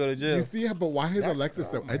fucked if you go to jail? you see, but why is Alexis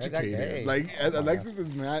so my God, that educated? gay. Like Alexis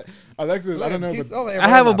is not. Alexis, I don't know. He's But, over there I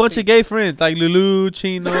have a rolling bunch my of gay friends like Lulu,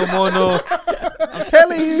 Chino, Mono. I'm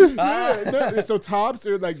telling you. no, so tops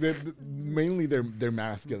are like they're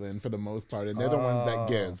masculine for the most part, and they're the ones that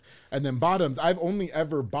give. And then bottoms, I've only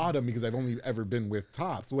ever bottom because I've only ever been with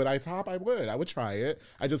tops. Would I top? I would try it.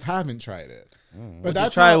 I just haven't tried it. But Would you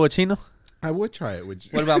try it with Chino? I would try it with.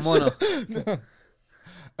 What about Mono?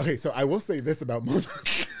 Okay, so I will say this about Mono.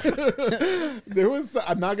 There was,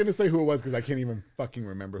 I'm not going to say who it was because I can't even fucking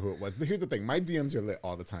remember who it was. Here's the thing. My DMs are lit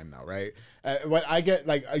all the time now, right? What I get,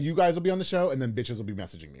 like, you guys will be on the show and then bitches will be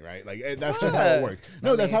messaging me, right? Like, that's just how it works.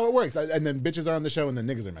 No, that's how it works. And then bitches are on the show and then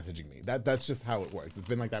niggas are messaging me. That's just how it works. It's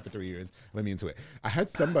been like that for 3 years. Let me into it. I had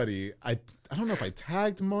somebody, I don't know if I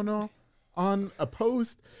tagged Mono on a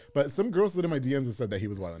post, but some girl slid in my DMs and said that he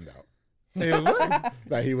was wilding out.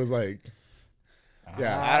 That he was like,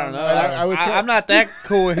 yeah, I don't know. I'm not that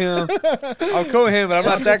cool with him. I'm cool with him, but I'm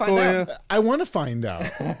not that cool with him. I want to find out.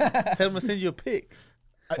 Tell him to send you a pic.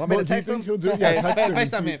 Want me to text him? He'll do it? Yeah,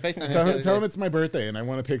 text him. FaceTime him. Tell him it's my birthday and I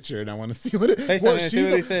want a picture and I want to see what it. FaceTime him, see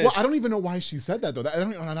what he says. Well, I don't even know why she said that though. I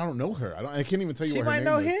don't know her. I can't even tell you. She what her might name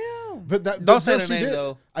know is. him. But don't say her name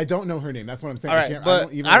though. I don't know her name. That's what I'm saying. All right,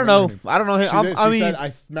 I don't know. I don't know him. She said I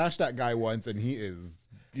smashed that guy once and he is.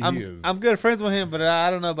 I'm good friends with him, but I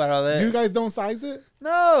don't know about all that. You guys don't size it?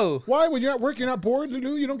 No. Why? When you're at work, you're not bored,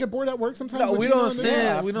 Lulu? You don't get bored at work sometimes? No, we don't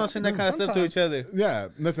send that kind of stuff to each other. Yeah.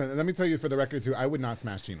 Listen, let me tell you for the record, too, I would not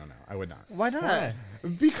smash Chino now. I would not. Why not?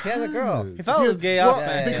 Because he has a girl. If I was gay, I'll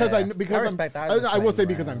smash him. I will say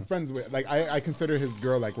because I'm friends with, like, I consider his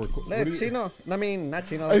girl, like, we're cool. Chino. I mean, not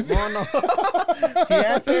Chino. Mono. He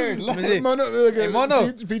answered. Mono. Hey,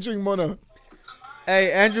 Mono. Featuring Mono.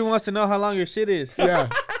 Hey, Andrew wants to know how long your shit is. Yeah.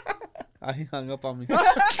 He hung up on me. He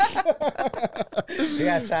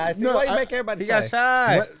got shy. See, why you make everybody shy? He got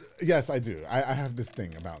shy. What? Yes, I do. I have this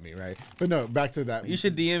thing about me, right? But no, back to that. You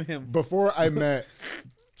should DM him. Before I met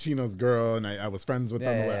Chino's girl and I was friends with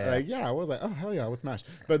them. Yeah. I was like, oh, hell yeah, I would smash.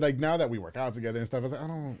 But like now that we work out together and stuff, I was like, I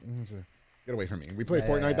don't get away from me. We played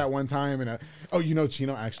Fortnite that one time. And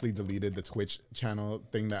Chino actually deleted the Twitch channel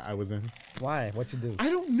thing that I was in. Why? What'd you do?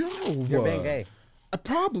 I don't know. You're being gay. I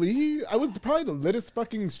was probably the littest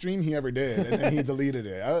fucking stream he ever did, and then he deleted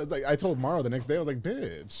it. I was like, I told Maro the next day, I was like,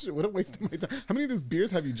 bitch, what a waste of my time. How many of these beers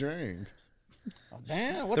have you drank? Oh,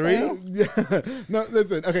 damn, what 3? the hell? Yeah. No,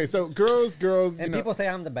 listen. Okay, so girls. And people say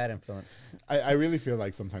I'm the bad influence. I really feel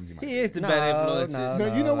like sometimes you might. He is the bad influence.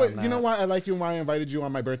 No, you know what? You know why I like you and why I invited you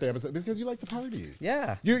on my birthday episode? Because you like to party.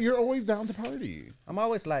 Yeah. You're always down to party. I'm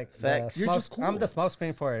always like, You're just cool. I'm the smoke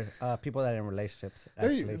screen for people that are in relationships.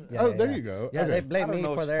 Actually. There you go. Yeah, okay. they blame me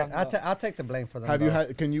for their. about. I'll take the blame for them. Have you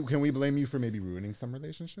had? Can we blame you for maybe ruining some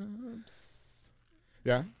relationships?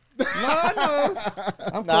 Yeah. No.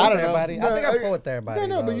 I'm cool with everybody. I think I'm cool with everybody.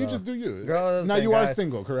 No, but you just do you. Girls now and you are guys.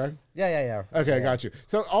 single, correct? Yeah. Okay, I got you.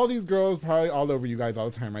 So all these girls probably all over you guys all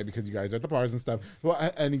the time, right? Because you guys are at the bars and stuff. Well,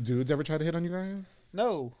 any dudes ever try to hit on you guys?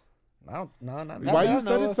 No. No, not Why you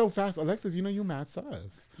said it so fast, Alexis? You know you mad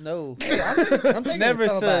sus. No. I'm thinking Never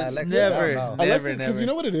stuff about Alexis. never. Alexis, because you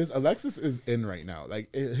know what it is. Alexis is in right now.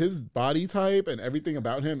 Like his body type and everything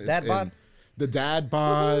about him is Dad in. bod? The dad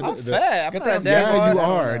bod. I'm fat. I'm not a dad Yeah, bod. you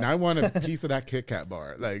are, and I want a piece of that Kit Kat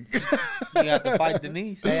bar. Like, You got to fight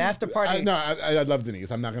Denise. Hey, after party. I love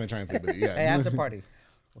Denise. I'm not gonna try and sleep with you. Yeah. Hey, after party.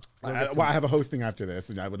 I have a hosting after this,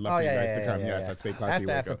 and I would love for you guys to come. Yes, at Stay Classy.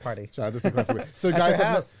 After party. Shout out to Stay Classy. So At guys, your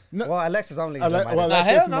house. Well, Alexis only. Alexis,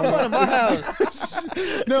 Hell no, I'm going to my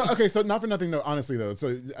house. No, okay, so not for nothing though, honestly though.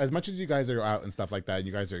 So as much as you guys are out and stuff like that,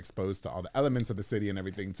 you guys are exposed to all the elements of the city and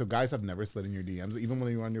everything. So guys have never slid in your DMs, even when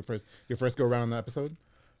you were on your first go around on the episode?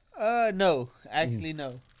 No. Actually,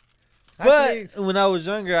 no. But when I was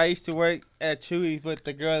younger, I used to work at Chewy's with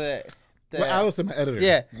the girl that Well, Allison, my editor.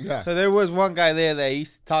 Yeah. So there was one guy there that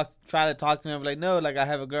used to try to talk to me. I'm like, no, like I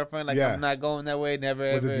have a girlfriend. Like I'm not going that way.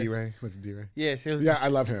 Never. Was ever. it D-Ray? Yes. It was. Yeah, I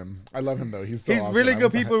love him. I love him though. He's so awesome. Really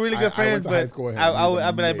good people, really good friends. But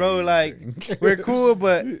I'd be like, bro, like we're cool,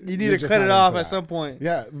 but you need to cut it off at some point.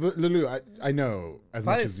 Yeah, but Lulu, I know as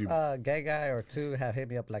much as you. Gay guy or two have hit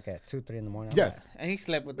me up like at 2-3 in the morning. Yes. And he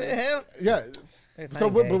slept with that. Hell. Yeah.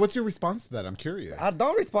 So, but what's your response to that? I'm curious. I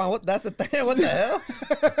don't respond. That's the thing. What the hell?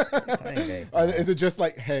 I ain't gay. Is it just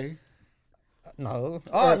like, hey? No.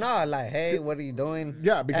 Oh, no. Like, hey, what are you doing?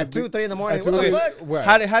 Yeah, because at 2-3 in the morning. What the fuck? What?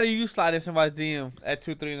 How do you slide in somebody's DM at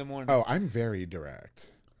 2-3 in the morning? Oh, I'm very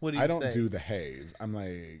direct. What do you I don't say? do the haze. I'm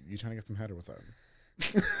like, you trying to get some head or what's up?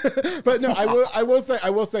 But no, I will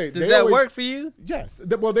say. Does that work for you? Yes.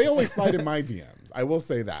 Well, they always slide in my DMs. I will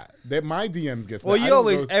say that. My DMs get slid. Well, you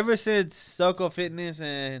always, ever since Soko Fitness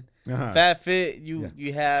and Fat Fit,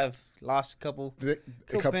 you have lost a couple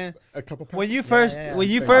pounds. When you first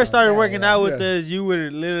started working out with us, you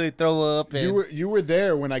would literally throw up. And you were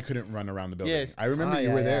there when I couldn't run around the building. Yes. I remember you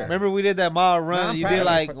were there. Remember we did that mile run. You did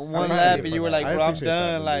like one lap, and you were like, "Bro, I'm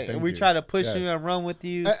done." Like, and we tried to push you and run with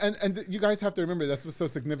you. And you guys have to remember that's what's so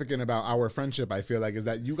significant about our friendship. I feel like is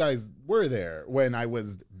that you guys were there when I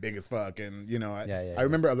was big as fuck. And, you know, Yeah. I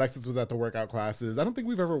remember Alexis was at the workout classes. I don't think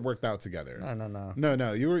we've ever worked out together.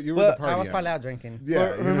 No. You were But the party. I was probably out drinking.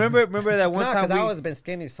 Yeah. Remember that one time because I always been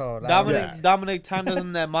skinny, so Dominic timed us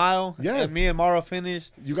in that mile. Yes. And me and Mauro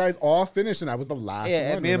finished. You guys all finished, and I was the last one.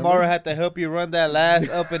 Yeah, and me and Mauro had to help you run that last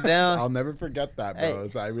up and down. I'll never forget that, bro. Hey,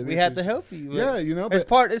 So I really we had to help you. Yeah, you know, it's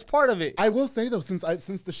part of it. I will say though, since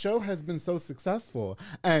the show has been so successful,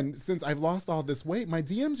 and since I've lost all this weight, my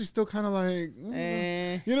DMs are still kind of like,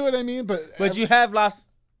 you know what I mean? But you have lost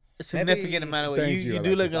a significant amount of weight. Thank you you,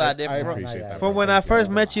 do look Alexis. a lot I different. appreciate that. From bro. when I Thank first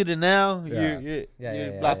you. met you to now, Yeah.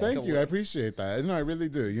 you're Thank you. I appreciate that. No, I really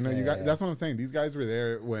do. You know, you guys. That's what I'm saying. These guys were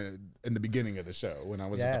there in the beginning of the show when I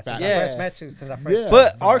was just a fat. I first met you since I first.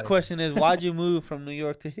 But our question is, why'd you move from New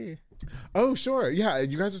York to here? Oh, sure. Yeah,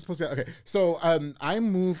 you guys are supposed to be okay. So, I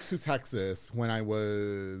moved to Texas when I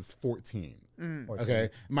was 14. 14. Okay,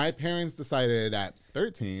 my parents decided at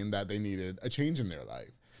 13 that they needed a change in their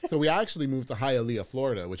life. So we actually moved to Hialeah,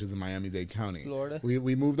 Florida, which is in Miami-Dade County. Florida.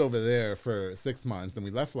 We moved over there for 6 months. Then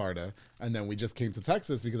we left Florida, and then we just came to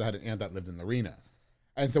Texas because I had an aunt that lived in Lorena.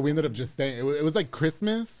 And so we ended up just staying. It was like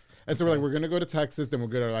Christmas. And so we're like, we're going to go to Texas, then we'll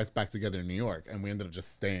get our life back together in New York. And we ended up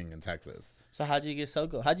just staying in Texas. So how'd you get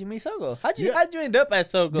Sogo? How'd you meet Sogo? How'd you end up at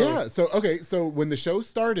Sogo? Yeah. So when the show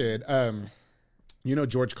started, you know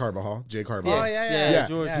George Carbajal, Jay Carbajal. Oh yeah.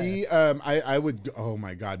 George. He, I would. Oh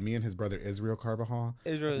my God, me and his brother Israel Carbajal.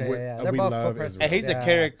 Israel. They're We both love cool Israel. And he's a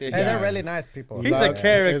character. And they're really nice people. He's a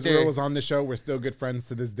character. Israel was on the show. We're still good friends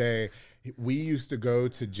to this day. We used to go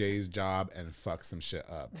to Jay's job and fuck some shit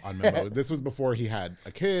up on Memo. This was before he had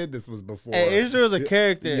a kid. This was before. Hey, Israel's a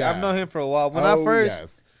character. Yeah. I've known him for a while. When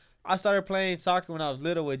I started playing soccer when I was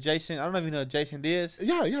little with Jason. I don't know if you know Jason Diaz.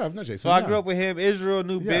 Yeah, I've known Jason. So I grew up with him. Israel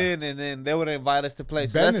knew Ben, and then they would invite us to play.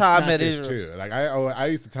 So that's how I met Israel. Too. Like I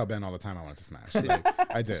used to tell Ben all the time I wanted to smash.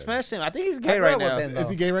 Like, I did. Smash him. I think he's gay right now.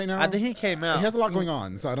 Is he gay right now? I think he came out. He has a lot going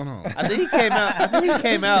on, so I don't know. I think he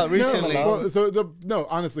came out recently.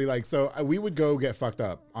 Honestly, like, so we would go get fucked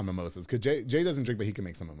up on mimosas because Jay doesn't drink, but he can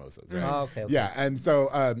make some mimosas, right? Oh, okay. Yeah, and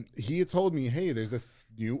so he had told me, hey, there's this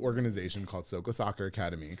new organization called Soco Soccer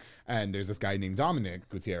Academy, and there's this guy named Dominic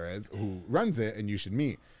Gutierrez who runs it, and you should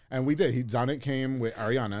meet. And we did. Dominic came with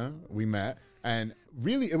Ariana. We met, and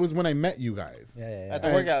really, it was when I met you guys. At the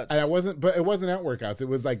workouts. And it wasn't at workouts. It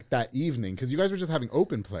was like that evening because you guys were just having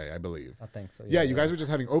open play, I believe. I think so. Yeah, you guys were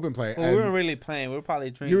just having open play. Well, we weren't really playing. We were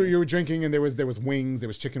probably drinking. You were drinking, and there was wings, there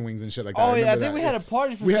was chicken wings and shit like that. Oh yeah, I think we had a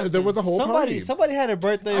party for there was a whole party. Somebody had a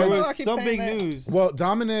birthday. There was some big news. Well,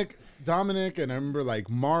 Dominic, and I remember like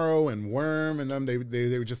Morrow and Worm and them. They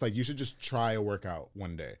were just like, you should just try a workout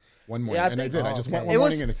one morning. Yeah, I did. I just went one it was,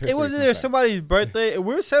 morning and it's history. It was either somebody's birthday.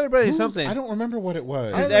 We were celebrating something. I don't remember what it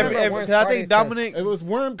was. I think Dominic. It was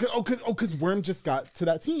Worm. Because Worm just got to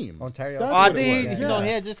that team. Ontario. I think he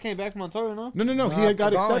had just came back from Ontario. No. He had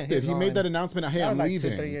got accepted. He made that announcement. Hey, I'm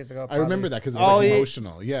leaving. 2-3 years ago. I remember that because it was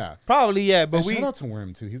emotional. Yeah. Probably But shout out to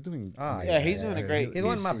Worm too. He's doing. He's doing a great. He's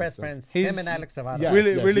one of my best friends. Him and Alex Zavada.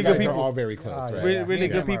 Really good people. Are all very close. Right. Really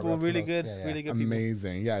good people. Really good people.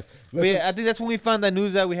 Amazing. Yes. But yeah, I think that's when we found that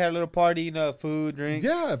news that we had a little party, food, drinks.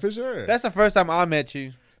 Yeah, for sure. That's the first time I met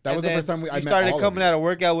you. That was the first time I met you started coming out of a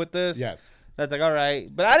workout with us. Yes. That's like, all right.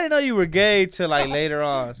 But I didn't know you were gay till like later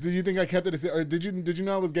on. Did you think I kept it? Or did you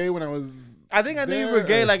know I was gay when I was? I think I knew you were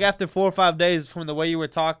gay like after 4 or 5 days from the way you were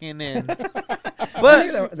talking and.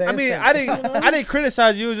 But I mean, I didn't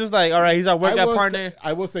criticize you. It was just like, all right, he's our workout partner.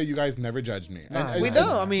 I will say you guys never judged me. We don't.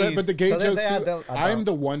 I mean, but the gay jokes too. I'm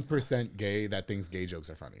the 1% gay that thinks gay jokes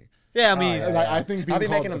are funny. Yeah, I mean, I think I'll be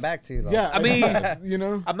making them back to you though. Yeah, I mean,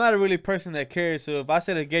 I'm not a really person that cares. So if I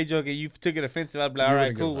said a gay joke and you took it offensive, I'd be like, all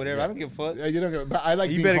right, cool, whatever. Yeah. I don't give a fuck. Yeah, you don't give. But I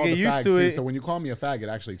like. You being better called get a used fag to it. too, so when you call me a fag, it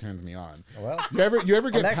actually turns me on. Well, you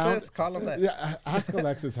ever get Alexis, pounded? call him that. Yeah, ask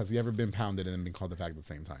Alexis. Has he ever been pounded and then been called a fag at the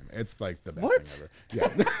same time? It's like the best thing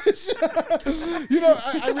ever. Yeah.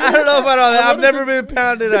 I don't know about all that. I've never been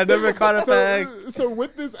pounded. I've never caught a fag. So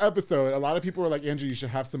with this episode, a lot of people were like, Andrew, you should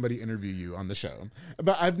have somebody interview you on the show.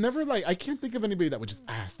 But I've never I can't think of anybody that would just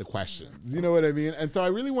ask the questions. You know what I mean? And so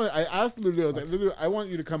I asked Lulu, I was like, Lulu, I want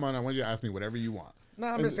you to come on. I want you to ask me whatever you want. No,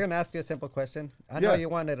 I'm just going to ask you a simple question. I know you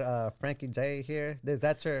wanted Frankie J here. Is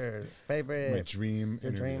that your favorite? My dream.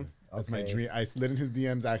 Your interview. dream? That's my dream. I slid in his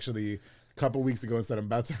DMs actually a couple weeks ago and said I'm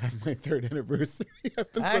about to have my 3rd anniversary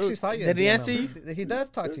episode. I actually saw you. Did he answer you? He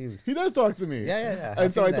does talk to you. He does talk to me. Yeah.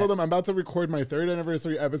 And so I told him I'm about to record my 3rd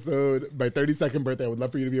anniversary episode, my 32nd birthday. I would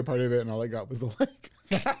love for you to be a part of it. And all I got was a like.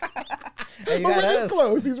 Hey, but we're this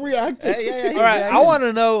close. He's reacting. Hey, yeah. All right. I want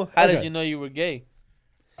to know, how did you know you were gay?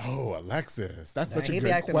 Oh, Alexis. That's Nah, such a he be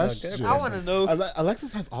good acting like a good question. I want to know.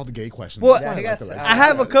 Alexis has all the gay questions. Well, That's why he I like got- Alexis. I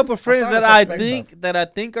have a couple friends thought that it I was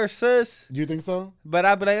suspect, think are sus, You think so? but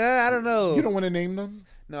I'd be like, I don't know. You don't want to name them?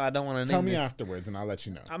 No, I don't want to name Tell me them. afterwards, and I'll let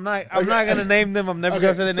you know. I'm not gonna name them. I'm never Okay,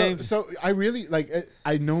 gonna say their names. So I really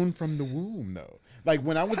I known from the womb though. Like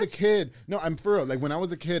when I was a kid, no, I'm for real. Like when I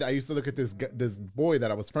was a kid, I used to look at this boy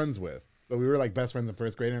that I was friends with, but we were like best friends in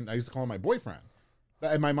first grade, and I used to call him my boyfriend.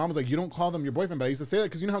 And my mom was like, "You don't call them your boyfriend," but I used to say that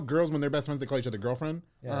because you know how girls, when they're best friends, they call each other girlfriend.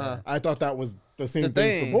 Yeah. I thought that was the same The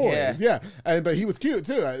thing for thing, boys. Yeah, but he was cute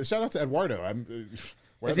too. Shout out to Eduardo.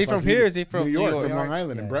 Where Is the he fuck from here? Is he from New York? New York? From Long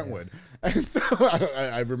Island in Brentwood. And so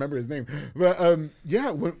I remember his name. But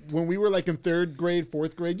yeah, when we were like in third grade,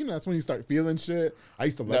 fourth grade, you know, that's when you start feeling shit. I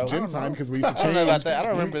used to love gym time because we used to change. I don't know about that. I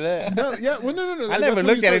don't remember that. No, yeah, well, no. I that's never when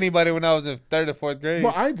looked you at start- anybody when I was in third or fourth grade.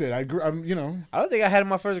 Well, I did. I grew. You know, I don't think I had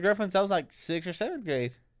my first girlfriend since I was like 6th or 7th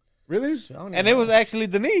grade, really. and it was actually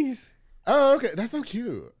Denise. Oh, okay. That's so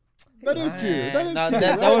cute. That is cute. That is No, cute.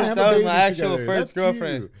 that Right? was- Have that a was baby my actual together. first That's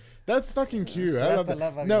girlfriend. cute. That's fucking cute. So I that's love the that.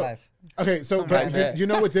 love of no. your life. Okay, so Something like but that. you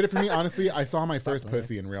know what did it for me? Honestly, I saw my first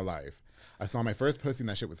pussy in real life. I saw my first pussy and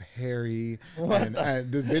that shit was hairy.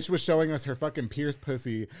 And this bitch was showing us her fucking pierced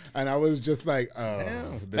pussy, and I was just like, oh.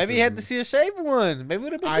 this Maybe you had to is- see a shaved one. Maybe it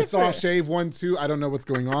would have been I saw a different. shave one too. I don't know what's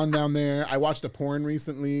going on down there. I watched a porn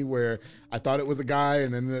recently where I thought it was a guy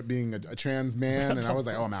and ended up being a trans man, and I was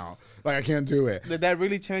like, oh, I'm out. Like I can't do it. Did that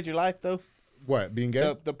really change your life though? What, being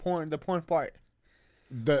gay? The porn part.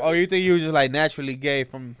 The- Or you think you were just like naturally gay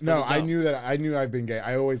from No, the I jump? knew I've been gay.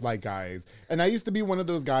 I always liked guys. And I used to be one of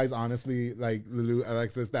those guys, honestly, like Lulu,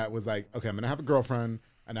 Alexis, that was like, okay, I'm going to have a girlfriend,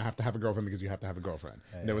 and I have to have a girlfriend because you have to have a girlfriend.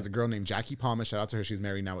 And there was a girl named Jackie Palmer, shout out to her, she's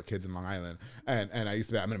married now with kids in Long Island. And I used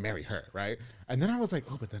to be, I'm going to marry her, right? And then I was like,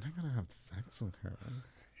 oh, but then I'm going to have sex with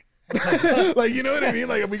her. Like, you know what I mean?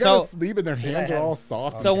 Like, we got to sleep and their hands are all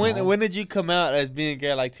soft. So and when did you come out as being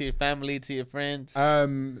gay, like to your family, to your friends?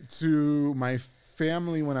 to my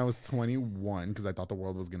family when I was 21 because I thought the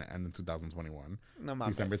world was going to end in 2021. No, my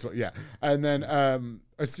December best. 12th. Yeah. And then,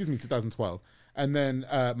 2012. And then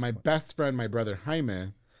my best friend, my brother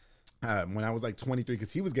Jaime, when I was like 23,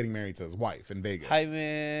 because he was getting married to his wife in Vegas. Jaime,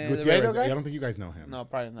 the Gutierrez. radio guy? I don't think you guys know him. No,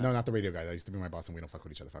 probably not. No, not the radio guy. That used to be my boss, and we don't fuck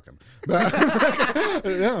with each other. Fuck him. But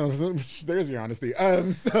no, there's your honesty.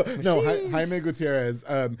 Jaime Gutierrez.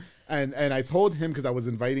 And I told him because I was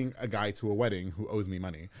inviting a guy to a wedding who owes me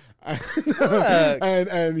money,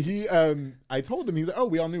 and he I told him, he's like, oh,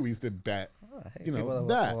 we all knew, we used to bet, you know,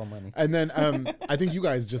 that. Money. And then I think you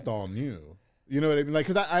guys just all knew. You know what I mean? Like,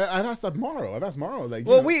 because I've asked Mauro. Like,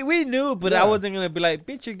 Well, you know. we knew, but Yeah. I wasn't gonna be like,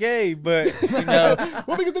 bitch, you're gay. But you know,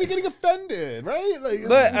 Well, because they're getting offended, right? Like,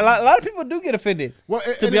 but a lot of people do get offended. well,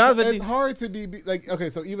 to be honest with it's you, hard to be like, okay,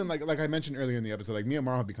 so even like I mentioned earlier in the episode, like me and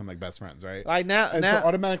Mauro have become like best friends, right? like now, And so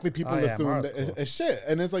automatically people Oh, yeah, assume Mauro's that cool. it's shit,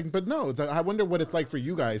 and it's like, but no, it's like, I wonder what it's like for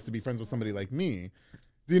you guys to be friends with somebody like me.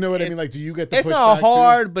 Do you know what I mean? Like, do you get the it's pushback not too?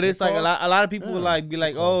 hard, but it's like hard? a lot of people Yeah. like be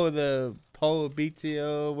like, oh, the pole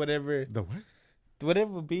BTO, whatever, The what?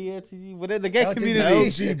 whatever BLT, whatever the gay LGBT.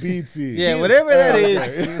 community. LGBT. Yeah, whatever that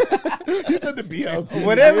is. He said the BLT.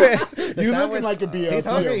 Whatever. You looking like a BLT. He's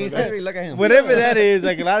hungry. over He's there. hungry. Look at him. Whatever that is,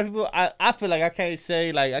 like a lot of people, I feel like I can't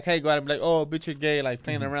say, like, I can't go out and be like, oh, bitch, you're gay, like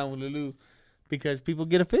playing around with Lulu, because people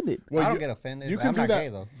get offended. Well, I don't you- get offended. You but can I'm do not that, gay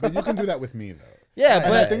though. but you can do that with me though. Yeah,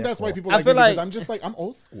 And I but think that's why people I like me feel because like I'm just like, I'm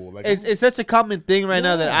old school. Like, it's such a common thing right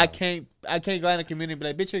now that Yeah. I can't go out in the community and be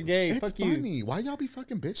like, bitch, you're gay, it's fuck you. funny. Why y'all be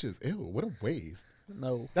fucking bitches? Ew, what a waste.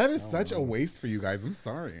 No. That is such a waste for you guys. I'm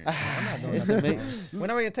sorry. When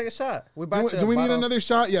are we gonna take a shot? We brought you Do a we need bottle. another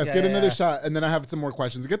shot? Yes, Yeah, get yeah, another yeah. shot, and then I have some more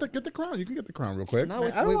questions. Get the crown. You can get the crown real quick. No,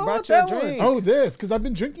 we don't brought want you a that one. drink. Oh, this, because I've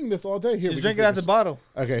been drinking this all day. Here, Just we drink can it take out the a sh- bottle.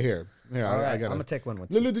 Okay, here. All I right, got I'm it. gonna take one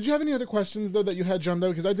with you. Lulu, did you have any other questions though that you had drummed out?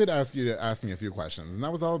 Because I did ask you to ask me a few questions, and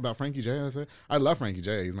that was all about Frankie J. That's it. I love Frankie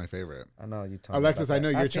J. He's my favorite. I know you told me Alexis, about I know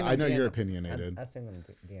that. you're I've seen I know him you're DM. opinionated. I've seen him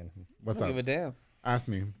DM. What's Don't up? give a damn. Ask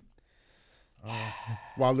me.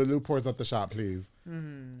 While Lulu pours up the shot, please.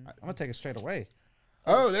 I'm gonna take it straight away.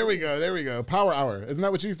 Oh, there we go. There we go. Power hour. Isn't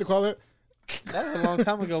that what you used to call it? That was a long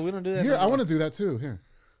time ago. We don't do that. Here, no I more. want to do that too. Here.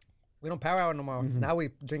 We don't power hour no more. Now we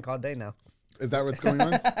drink all day now. Is that what's going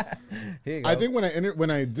on? Here you go. I think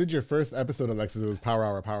when I did your first episode, Alexis, it was power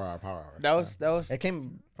hour, power hour, power hour. That was it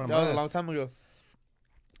came from a us. long time ago.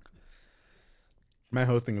 My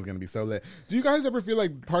hosting is gonna be so lit. Do you guys ever feel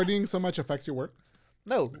like partying so much affects your work?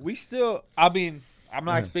 No, we still. I mean, I'm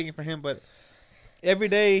not speaking for him, but every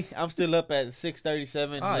day I'm still up at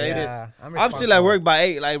 6:37 Oh, latest. yeah. I'm I'm still at responsible. work by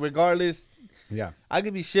 8. Like regardless, Yeah. I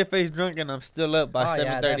could be shit-faced drunk and I'm still up by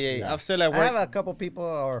 7:38. Yeah. I'm still at work. I have a couple people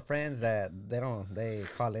or friends that they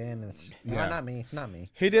call in and not me.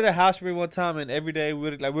 He did a house party one time, and every day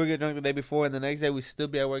we'll get drunk the day before, and the next day we still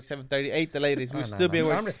be at work 7:38. The latest we still be at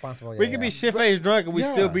work. I'm responsible. We could be shit-faced drunk and we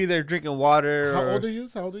still be there drinking water. How old are you?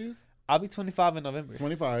 I'll be 25 in November.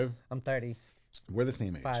 25. I'm 30. We're the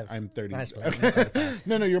same age. 5. I'm 30. Nice.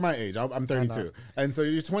 No, you're my age. I'm 32. And so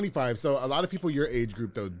you're 25. So a lot of people your age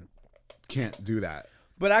group, though, can't do that.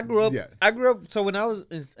 But I grew up. Yeah. So when I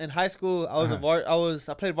was in high school,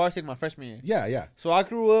 I played varsity my freshman year. Yeah. So I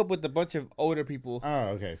grew up with a bunch of older people. Oh,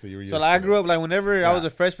 okay. So you were. So I grew up whenever I was a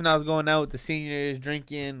freshman, I was going out with the seniors,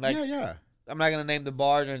 drinking. Yeah. I'm not gonna name the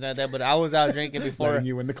bars or anything like that, but I was out drinking before. Letting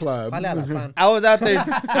you in the club. I was out there.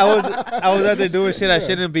 I was out there doing shit I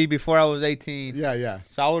shouldn't be before I was 18. Yeah.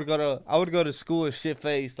 So I would go to school with shit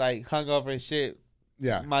faced, like hungover and shit.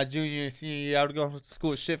 Yeah. My junior and senior year, I would go to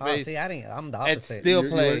school shit face. See, I'm the opposite. And still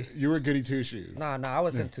play. You were goody two shoes. No, I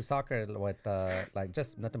was into soccer with like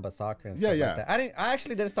just nothing but soccer and stuff like that. I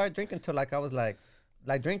actually didn't start drinking till like I was like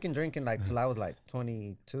drinking like till I was like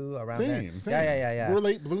 22 around there. Same. Yeah. We're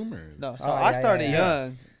late bloomers. No, so I started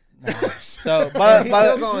young. So by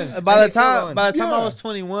the time I was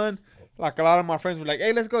 21. Like a lot of my friends were like,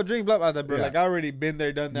 "Hey, let's go drink." Blah blah blah. Bro, like I already been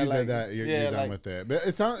there, done that. You did that. You're done with it. But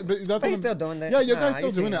it sounds. But that's he's still doing that. Yeah, you guys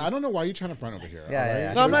still doing it. I don't know why you're trying to front over here.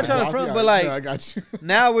 Yeah. No, I'm not trying to front, but like, I got you.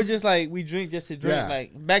 Now we're just like we drink just to drink.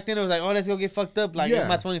 Like back then it was like, "Oh, let's go get fucked up." Like in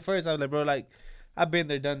my 21st, I was like, "Bro, like I've been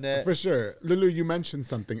there, done that." For sure. Lulu, you mentioned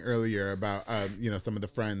something earlier about some of the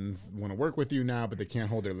friends want to work with you now, but they can't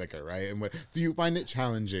hold their liquor, right? And what do you find it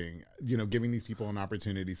challenging, giving these people an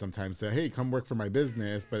opportunity sometimes to, hey, come work for my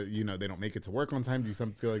business, but they don't make it to work on time? Do you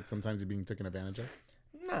feel like sometimes you're being taken advantage of?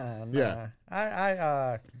 Nah. Yeah.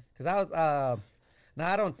 Cause I was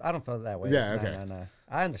I don't feel that way. Yeah, okay. Nah.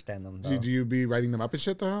 I understand them. Do you be writing them up and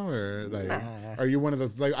shit though, or like, are you one of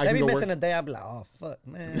those like? I be missing a day. I'll be like, oh fuck,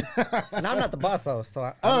 man. And I'm not the boss though,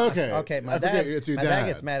 so. Okay. My dad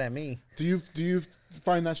gets mad at me. Do you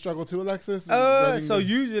find that struggle too, Alexis? So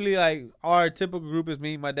usually like our typical group is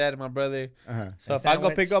me, my dad, and my brother. So if I go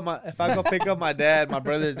pick up my dad, my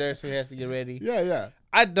brother's there, so he has to get ready. Yeah.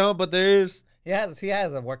 I don't, but there is. He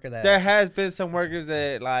has a worker that. There has been some workers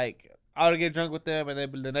that like. I would get drunk with them, and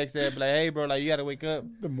then the next day I'd be like, "Hey, bro, like you gotta wake up."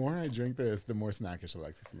 The more I drink this, the more snackish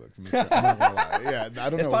Alexis looks. I'm not gonna lie. Yeah, I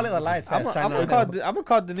don't know. It's probably the lights. I'm gonna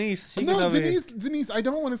call Denise. Denise, I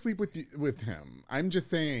don't want to sleep with him. I'm just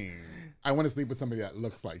saying, I want to sleep with somebody that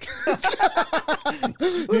looks like. I'm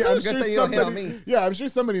sure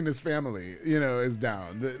somebody in his family, is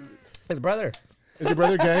down. His brother. Is your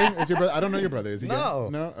brother gay? I don't know your brother. Is he gay? No.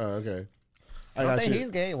 No. Oh, okay. I don't think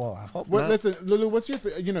he's gay. Well, I hope not. Listen, Lulu, what's your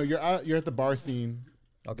you're at the bar scene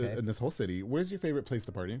in this whole city. Where's your favorite place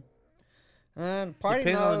to party?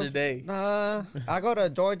 Depends on the day. I go to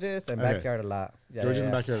George's and Backyard a lot. George's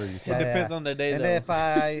and Backyard are useful. It depends on the day and though.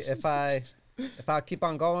 If I keep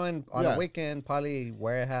on going on a weekend, probably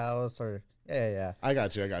Warehouse or yeah. I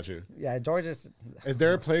got you. Yeah, George's. Is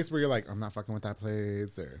there a place where you're like, I'm not fucking with that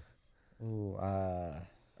place, or? Ooh,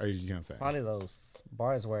 are you gonna say? Probably those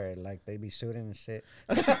bars where like they be shooting and shit.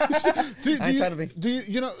 do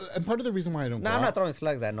you and part of the reason why I don't I'm not throwing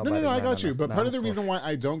slugs at nobody. No, I got you. But part of the reason why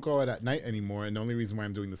I don't go out at night anymore, and the only reason why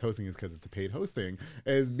I'm doing this hosting is because it's a paid hosting,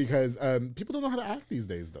 is because people don't know how to act these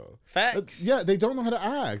days though. Facts. Yeah, they don't know how to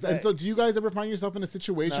act. Facts. And so do you guys ever find yourself in a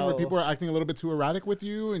situation where people are acting a little bit too erratic with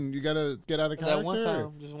you and you gotta get out of character?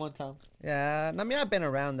 Just one time. Yeah, I mean I've been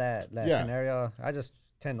around that scenario. I just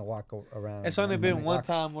tend to walk around. It's only been one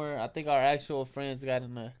time where I think our actual friends got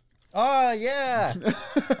in there. Oh yeah!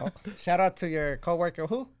 Shout out to your coworker.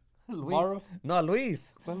 Who? Luis. Maro? No,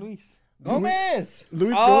 Luis. Luis. Gomez.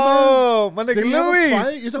 Luis Gomez. Oh, my nigga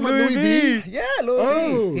Louis. You're talking about Louis V? Yeah,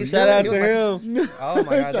 Louis V. Shout out to him. Oh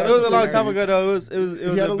my god, it was a long time ago though. It was.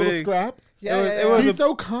 He had a little scrap. Yeah, he's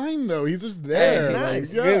so kind though. He's just there.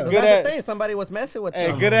 He's nice. Like, Good thing. Somebody was messing with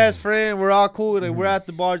him. Good ass friend. We're all cool. And we're at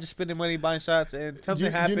the bar just spending money buying shots. And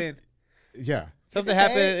something happened. Something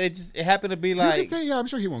happened. It happened to be like. You can say, I'm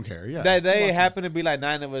sure he won't care. Yeah. That day it happened to be like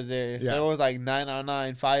 9 of us there. So it was like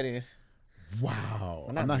 9-on-9 fighting. Wow.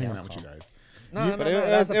 I'm not hanging out with you guys. No,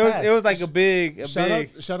 it was like a big.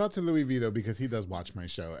 Shout out to Louis V though, because he does watch my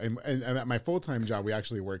show, and at my full-time job we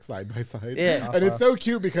actually work side by side. Yeah, and it's so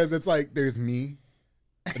cute because it's like there's me,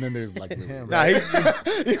 And then there's like Lulu. Nah, he's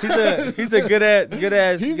a good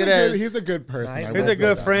ass. He's a good person. Nah, He's a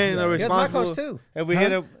good friend. Yeah. A He was my responsible. coach too. And we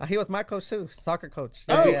hit him He was my coach too, soccer coach.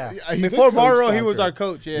 Oh, Yeah. he did before coach Morrow. He was soccer. our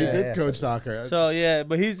coach. Yeah. He did coach soccer. So yeah,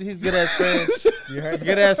 but he's good ass friend. You heard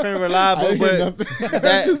Good ass friend, reliable. I hear But nothing. I'm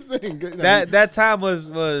that- just saying. Good, that time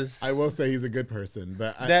was I will say he's a good person,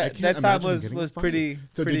 but I that can't time imagine getting was fired. pretty.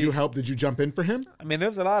 So pretty, did you help? Did you jump in for him? I mean, there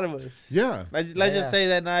was a lot of us. Yeah. Let's Yeah. just say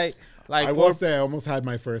that night, like I will say I almost had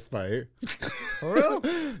my first fight. For real?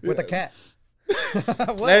 With a cat.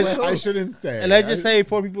 I shouldn't say. and let's just say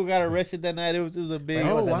 4 people got arrested that night. It was a big, Oh,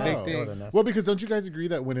 it was a wow. big It was thing. a mess. Well, because don't you guys agree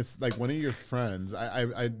that when it's like one of your friends,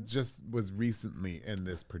 I just was recently in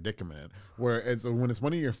this predicament where it's when it's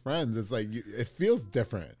one of your friends, it's like it feels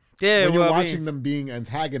different. Yeah, when you're well, I watching mean- them being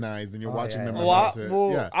antagonized and you're watching yeah, them yeah. about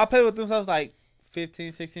to, I played with them since I was like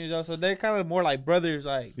 15, 16 years old, so they're kind of more like brothers.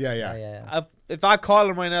 Like, yeah. if I call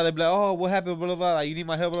them right now, they'd be like, "Oh, what happened?" Blah blah blah. Like, you need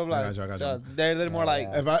my help, blah blah. I got you. So they're more like,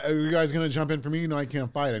 Are you guys gonna jump in for me? You know I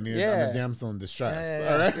can't fight. I'm Yeah. a damsel in distress.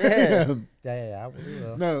 Yeah. All right. Yeah. I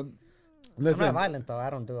will. No, I'm listen. not violent though. I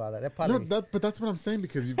don't do all that. They're probably. No, but that's what I'm saying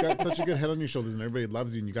because you've got such a good head on your shoulders and everybody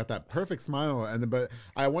loves you and you got that perfect smile. But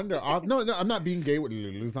I wonder. No, I'm not being gay with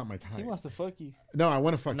Lulu's not my type. he wants to fuck you. No, I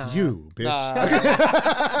want to fuck you,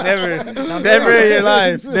 bitch. Never in your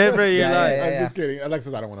life. Never in your life. Yeah. I'm just kidding,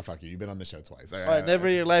 Alexis. I don't want to fuck you. You've been on the show twice. All right, All right, never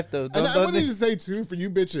in your life though. And I wanted to say too for you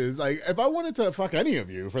bitches, like if I wanted to fuck any of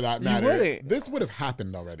you for that matter, wouldn't. this would have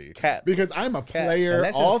happened already. Cap. Because I'm a player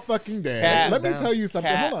Alexis- all fucking day. Cap. Let me Down. tell you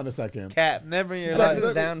something. Cap. Hold on a second. Cap. Never in your Alexis life.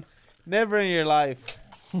 is down. Never in your life.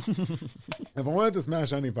 If I wanted to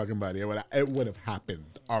smash any fucking body, it would have happened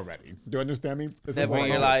already. Do you understand me? This is Never what in I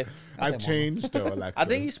your do. life. I've changed though, Alexis. I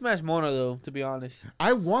think you smashed Mona though. To be honest,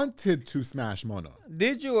 I wanted to smash Mono.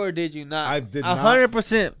 did you or did you not? I did not.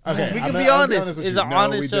 100%. Okay, we I'm can be gonna honest. with It's you. an No,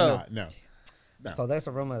 honest we show. did not. No. So there's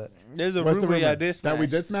a rumor that. There's a What's the rumor rumor? I did smash. That we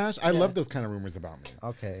did smash? I love those kind of rumors about me.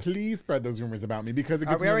 Okay. Please spread those rumors about me because it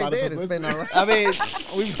gives We me a lot already of did. It's publicity. been alright. I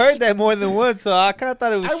mean, we've heard that more than once, so I kind of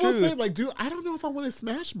thought it was I will true. say, like, dude, I don't know if I want to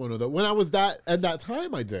smash Mono though. When I was at that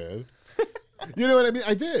time, I did. You know what I mean?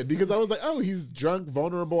 I did because I was like, oh, he's drunk,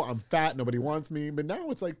 vulnerable, I'm fat, nobody wants me. But now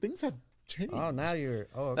it's like things have changed. Oh, now you're.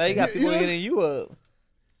 Oh, Now you okay. got people Yeah. hitting you up.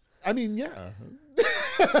 I mean, yeah.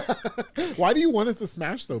 Why do you want us to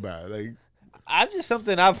smash so bad? Like, I just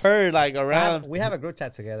something I've heard like around. We have a group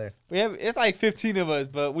chat together. We have it's like 15 of us,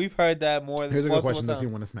 but we've heard that more than here's a good multiple question: Does he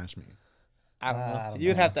times. want to smash me? I don't know. I don't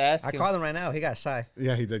You'd know. have to ask I him. called him right now. He got shy.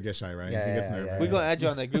 Yeah, he did get shy, right? Yeah, he gets yeah, nervous. yeah, We're gonna add you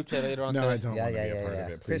on that group chat later on. No, today. I don't Yeah, want to yeah, be a yeah, part yeah.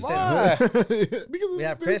 of it. Please. Christian. Because We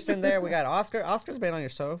have Christian there. We got Oscar. Oscar's been on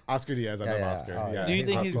your show. Oscar Diaz. I Yeah, love yeah. Oscar. Oh, Yeah. Do you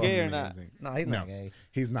think he's Oscar's gay or not? amazing. No, he's not gay.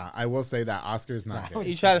 He's not. I will say that Oscar's not Nah. gay.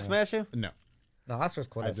 You try to smash him? No. No, Oscar's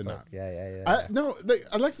cool. I as did fuck. not. Yeah. No, like,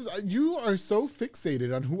 Alexis, you are so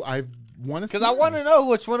fixated on who I want to see. Because I want to know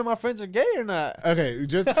which one of my friends are gay or not. Okay,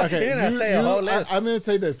 just okay. You're gonna say a whole list. I'm going to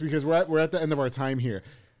say this because we're at the end of our time here.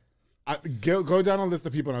 Go down a list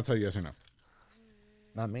of people and I'll tell you yes or no.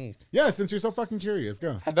 Not me. Yeah, since you're so fucking curious,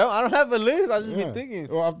 go. I don't have a list. I just Yeah. been thinking.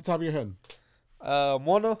 Well, off the top of your head.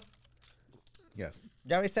 Mono. Yes.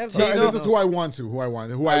 You already said No, so. and this is who I want to, who I Alright,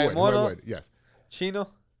 would, who I Mono. would. Yes. Chino.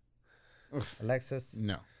 Alexis.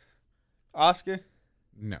 No. Oscar.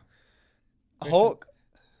 No. Hulk.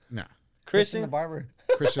 No. Christian Christian. the barber.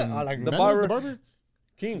 Christian. I like Mendes, barber. the barber?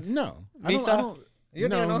 Kings. No. Misa? You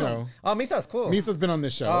don't No, even know no. him. Oh, Misa's cool. Misa's been on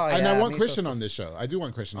this show. Oh, and I yeah, want Misa's Christian cool. on this show. I do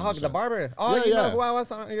want Christian Oh, on this the show. barber. Oh, Yeah, you know yeah. who I was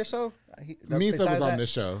on your show? Misa was on this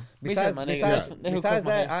show. Besides, my nigga. besides, Yeah. They hook besides up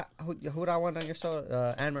my that, who do I want on your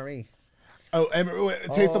show? Anne Marie. Oh, and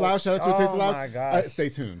Taste the Loud. Shout out to Taste the Loud. my gosh. Stay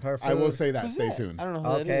tuned. Her I will food. say that. Who's Stay that? tuned. I don't know who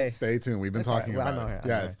that Okay. is. Stay tuned. We've been talking Well, I about know it. her.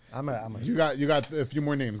 Yes. I'm a You got a few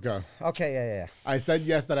more names. Go. okay, yeah. I said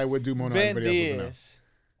yes that I would do Mona. Ben Everybody else was Diaz.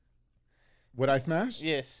 no. Would I smash?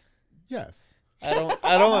 Yes. Yes. I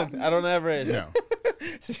don't ever is. No.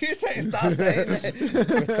 So you're saying stop saying that.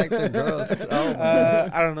 Respect the girls. Oh,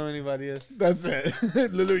 I don't know anybody else. That's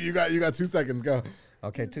it. Lulu, you got 2 seconds. Go.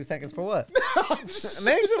 okay, 2 seconds for what?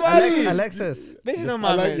 Name somebody. Alexis. Bitches on I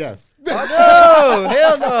my like list. yes. No,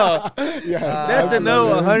 hell no. Yes. That's a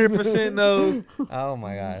no. 100% no. Oh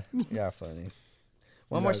my god, you're funny.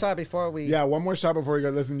 One more shot before we. Yeah, one more shot before we go.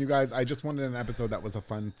 Listen, you guys, I just wanted an episode that was a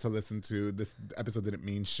fun to listen to. This episode didn't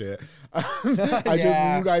mean shit. I just knew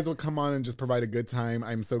Yeah. you guys would come on and just provide a good time.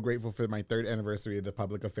 I'm so grateful for my 3rd anniversary of the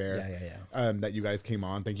public affair. Yeah. That you guys came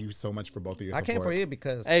on. Thank you so much for both of your I support. came for you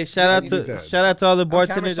because. Hey, shout out You to did. all the I'm camera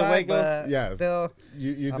bartenders at shy, Waco. but Yes. Still.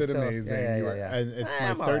 You I'm did still- amazing. yeah, You were- yeah. And it's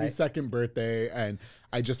I'm my all right. 32nd birthday, and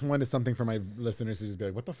I just wanted something for my listeners to just be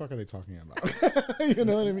like, what the fuck are they talking about? You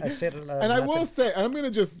know what I mean? I said, And I will say, and I'm going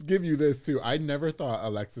going to just give you this, too. I never thought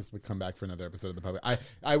Alexis would come back for another episode of The Public.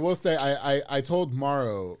 I will say, I told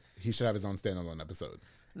Morrow he should have his own standalone episode.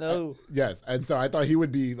 No. Yes. And so I thought he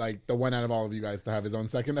would be like the one out of all of you guys to have his own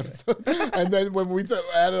second episode. And then when we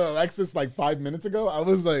added Alexis like 5 minutes ago, I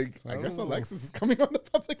was like, I guess Alexis is coming on The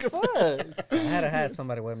Public Affair. I had to have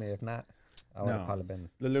somebody with me. If not, I would have probably been.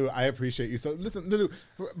 Lulu, I appreciate you. So listen, Lulu,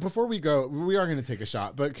 before we go, we are going to take a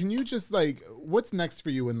shot, but can you just like, what's next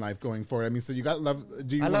for you in life going forward? I mean, so you got love.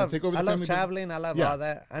 Do you want to take over the family? I love traveling. I love all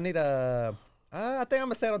that. I need a... I think I'm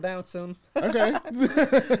going to settle down soon. Okay.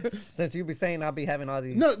 Since you be saying I'll be having all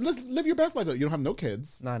these... No, let's live your best life. You don't have no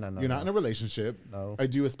kids. No. You're not in a relationship. No.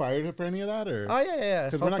 Do you aspire for any of that? Or? Oh, yeah.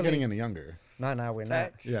 Because we're not getting any younger. No, we're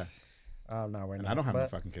not. Yeah. Oh, no, we're And not. I don't have no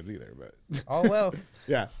fucking kids either, but... Oh, well.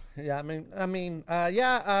 Yeah. Yeah, I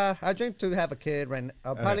dream to have a kid right now.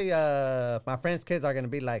 Probably my friends' kids are going to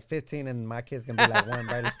be like 15 and my kid's going to be like 1,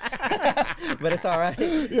 right? But it's all right.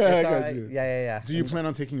 Yeah, I got you. Yeah. Do you plan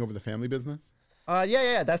on taking over the family business?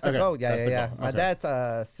 Yeah, that's the goal. That's the Yeah. goal. My Okay.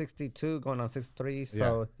 dad's 62, going on 63,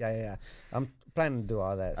 so yeah. I'm planning to do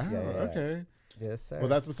all that. Oh, okay. Yes, sir. Well,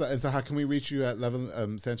 that's what's up. And so how can we reach you at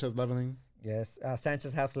Sanchez Leveling? Yes,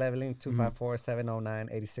 Sanchez House Leveling,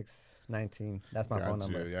 254-709-8619. That's my phone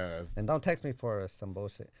number. Yes. And don't text me for some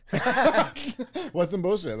bullshit. What's some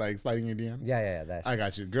bullshit? Like sliding your DM? Yeah, that's I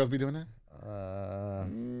got you. Girls be doing that? oh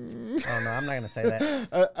no, I'm not gonna say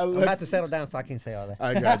that. I'm about to settle down, so I can't say all that.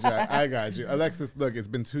 I got you. Alexis, look, it's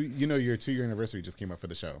been your 2-year anniversary just came up for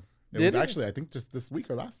the show. It was actually, I think, just this week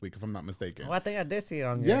or last week, if I'm not mistaken. Well, I think I did see it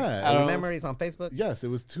on your memories on Facebook. Yes, it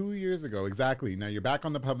was 2 years ago. Exactly. Now you're back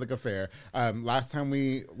on The Public Affair. Last time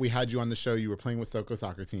we had you on the show, you were playing with Soko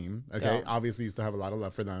soccer team. Okay. Yeah. Obviously, you still have a lot of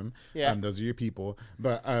love for them. Yeah. Those are your people.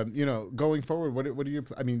 But, going forward, what are your,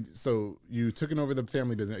 so you took over the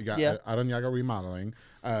family business. You got Arranaga Remodeling.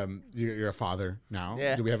 You're a father now.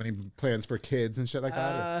 Yeah. Do we have any plans for kids and shit like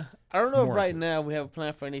that? I don't know if right now we have a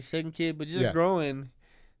plan for any second kid, but just growing.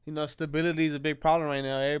 Stability is a big problem right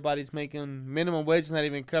now. Everybody's making minimum wage, is not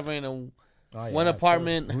even covering one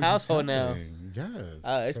apartment household now. Yes.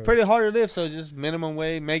 It's pretty hard to live, so just minimum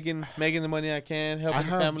wage, making the money I can, helping the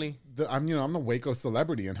family. I'm the Waco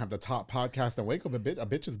celebrity and have the top podcast in Waco, but a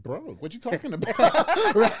bitch is broke. What you talking about?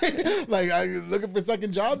 Right? Like, I'm looking for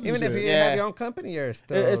second jobs. Even if you have your own company, you're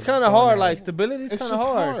still. It's kind of hard. Like, stability is kind of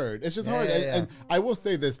hard. It's just hard. And I will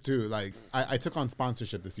say this too. Like, I took on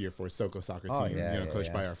sponsorship this year for Soko soccer team,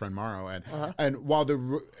 coached by our friend Morrow, and while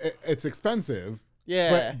it's expensive.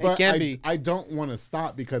 Yeah, but it can be. I don't want to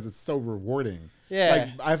stop because it's so rewarding. Yeah. Like,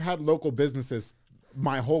 I've had local businesses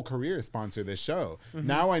my whole career sponsor this show. Mm-hmm.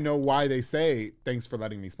 Now I know why they say, thanks for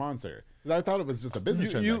letting me sponsor. Because I thought it was just a business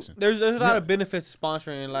transaction. There's a lot of benefits to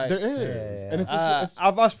sponsoring. Like, there is. And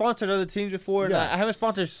I've sponsored other teams before. And I haven't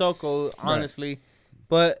sponsored Soko, honestly.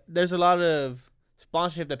 But there's a lot of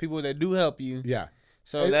sponsorship that people that do help you. Yeah.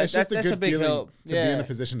 So that's a big help. To be in a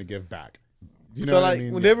position to give back. You know so, what like, I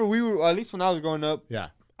mean? whenever we were, at least when I was growing up,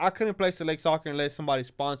 I couldn't play select soccer unless somebody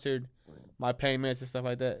sponsored my payments and stuff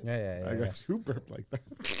like that. Yeah. I got you burp like that.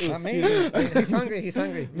 I mean, he's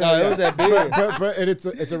hungry. No, it was that big. But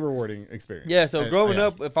it's a rewarding experience. Yeah, so growing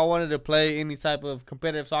up, if I wanted to play any type of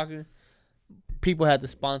competitive soccer, people had to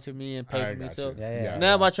sponsor me and pay for me. So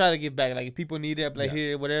now I try to give back. Like, if people need it, like,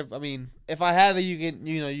 here, whatever. I mean, if I have it, you can,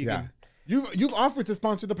 you can. You've offered to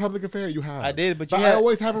sponsor The Public Affair. You have. I did, but I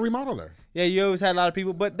always have a remodeler. Yeah, you always had a lot of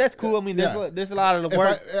people, but that's cool. I mean, there's a lot of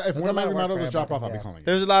work. If one of my remodelers drop off, I'll be calling you.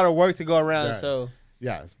 There's a lot of work to go around, so.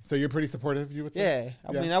 Yeah, so you're pretty supportive, you would say? Yeah,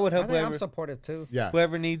 I mean, I would help whoever. I'm supportive too. Yeah.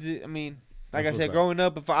 Whoever needs it. I mean, like I said, growing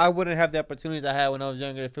up, if I wouldn't have the opportunities I had when I was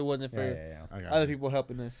younger, if it wasn't for other people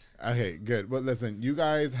helping us. Okay, good. Well, listen, you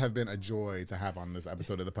guys have been a joy to have on this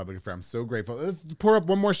episode of The Public Affair. I'm so grateful. Let's pour up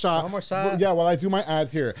one more shot. Yeah, while I do my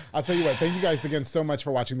ads here. I'll tell you what, thank you guys again so much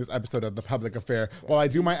for watching this episode of The Public Affair. While I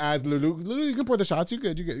do my ads, Lulu, you can pour the shots. You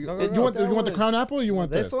good. You want the crown apple or you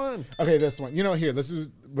want this? This one. Okay, this one. Here, this is,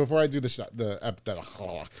 before I do the shot, the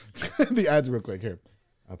ads real quick here.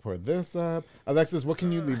 I'll pour this up. Alexis, what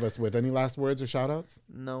can you leave us with? Any last words or shout-outs?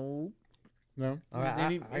 No. No? All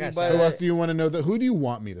right, I got who else do you want to know? Who do you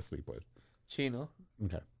want me to sleep with? Chino.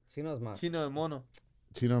 Okay. Chino's mine. Chino and Mono.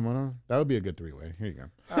 Chino and Mono? That would be a good three-way. Here you go.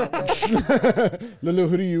 Lulu,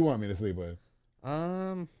 who do you want me to sleep with?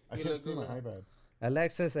 I can't see my iPad.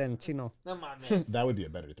 Alexis and Chino. That would be a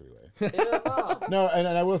better three-way. No, and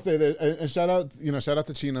I will say that, and shout out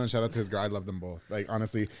to Chino and shout out to his girl. I love them both. Like,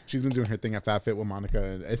 honestly, she's been doing her thing at FatFit with Monica,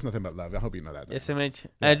 and it's nothing but love. I hope you know that. SMH.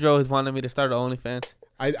 Adro has wanted me to start an OnlyFans.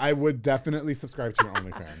 I would definitely subscribe to your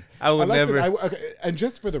OnlyFans. I would Alexis, never. Okay, and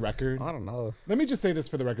just for the record, I don't know. let me just say this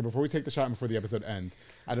for the record before we take the shot and before the episode ends.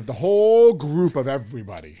 Out of the whole group of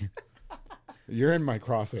everybody, you're in my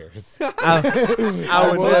crosshairs.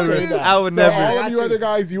 I would never. I would never. All of you other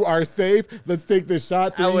guys, you are safe. Let's take this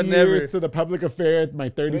shot. 3 years never. to the public affair. My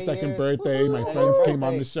 32nd birthday. My friends came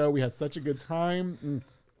on the show. We had such a good time.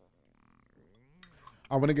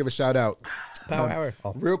 I want to give a shout out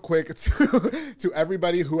real quick to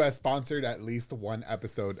everybody who has sponsored at least one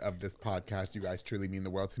episode of this podcast. You guys truly mean the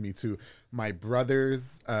world to me. To my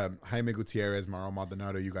brothers, Jaime Gutierrez, Mauro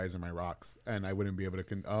Maldonado, you guys are my rocks. And I wouldn't be able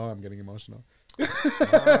to... I'm getting emotional.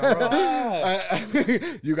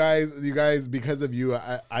 You guys, because of you,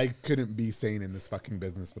 I couldn't be sane in this fucking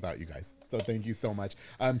business without you guys. So thank you so much.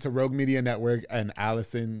 To Rogue Media Network and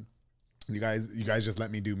Allison, you guys just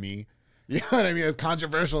let me do me. You know what I mean? As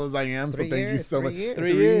controversial as I am, so thank you so much.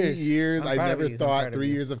 3 years. I never thought 3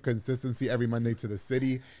 years of consistency every Monday to the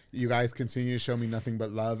city. You guys continue to show me nothing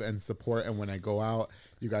but love and support. And when I go out,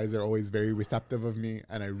 you guys are always very receptive of me,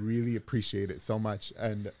 and I really appreciate it so much.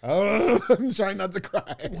 And I'm trying not to cry.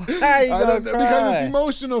 Why you gonna cry? Because it's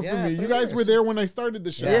emotional for me. You guys were there when I started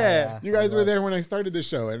the show. Yeah. You guys were there when I started the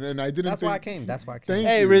show, and I didn't. That's why I came.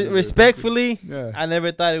 Hey, respectfully, I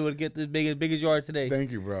never thought it would get this big as you are today.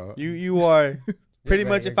 Thank you, bro. You are pretty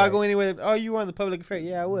much. If I go anywhere, you were on the public affair.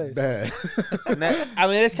 Yeah, I was.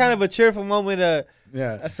 It's kind of a cheerful moment.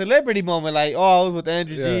 A celebrity moment. Like, I was with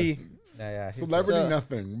Andrew G. Yeah. Celebrity,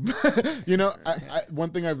 nothing. I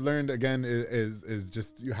one thing I've learned again is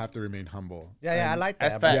just you have to remain humble. I like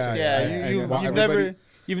that. That's facts.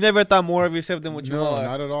 You've never thought more of yourself than what you are. No,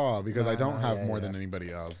 not at all. Because I don't have more than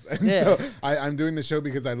anybody else. And so I'm doing the show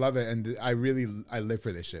because I love it, and I live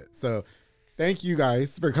for this shit. So. Thank you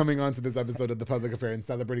guys for coming on to this episode of The Public Affair and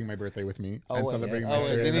celebrating my birthday with me and celebrating my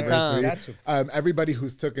third anniversary. Everybody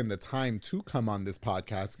who's taken the time to come on this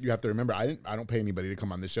podcast, you have to remember, I don't pay anybody to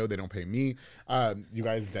come on the show. They don't pay me. You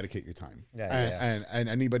guys dedicate your time. And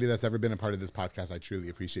anybody that's ever been a part of this podcast, I truly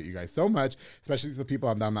appreciate you guys so much, especially the people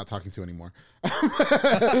I'm not talking to anymore. But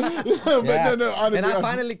no, honestly. And I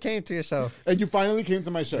finally came to your show. And you finally came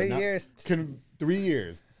to my show. 3 years. 3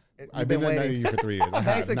 years. I've been waiting you for 3 years.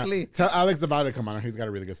 Basically. Tell Alex about it. Come on, he's got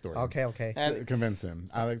a really good story. Okay. Convince him,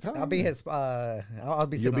 Alex. I'll be his. I'll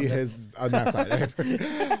be. You'll be his on that side.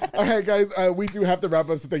 All right, guys. We do have to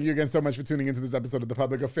wrap up. So thank you again so much for tuning into this episode of The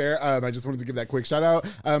Public Affair. I just wanted to give that quick shout out.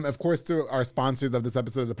 Of course, to our sponsors of this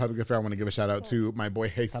episode of The Public Affair, I want to give a shout out to my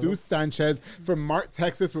boy Jesus Sanchez from Mart,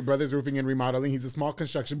 Texas, with Brothers Roofing and Remodeling. He's a small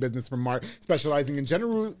construction business from Mart, specializing in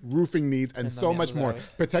general roofing needs and so much more.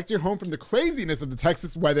 Protect your home from the craziness of the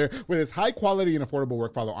Texas weather with his high quality and affordable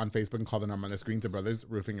work. Follow on Facebook and call the number on the screen to Brothers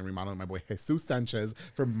Roofing and Remodeling. My boy Jesus Sanchez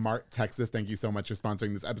from Mart, Texas. Thank you so much for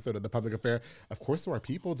sponsoring this episode of The Public Affair. Of course, to our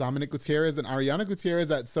people, Dominic Gutierrez and Ariana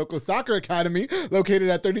Gutierrez at Soco Soccer Academy, located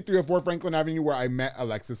at 3304 Franklin Avenue, where I met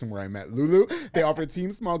Alexis and where I met Lulu. They offer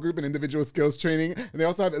team, small group, and individual skills training. And they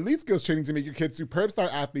also have elite skills training to make your kids superb star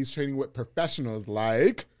athletes, training with professionals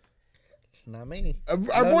like... Not me.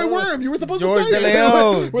 Our boy Worm, you were supposed George to say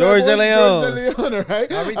it. George De Leon, all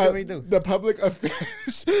right? How we do? The Public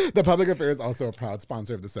Affair is also a proud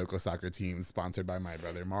sponsor of the Soco Soccer team, sponsored by my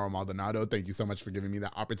brother, Mauro Maldonado. Thank you so much for giving me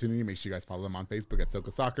that opportunity. Make sure you guys follow them on Facebook at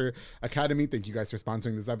Soco Soccer Academy. Thank you guys for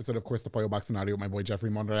sponsoring this episode. Of course, the Pollo Box and Audio with my boy, Jeffrey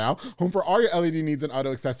Monreal, home for all your LED needs and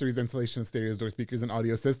auto accessories, installation of stereos, door speakers, and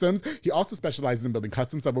audio systems. He also specializes in building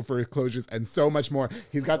custom subwoofer enclosures and so much more.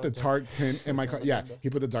 He's got the dark tint in my car. Yeah, he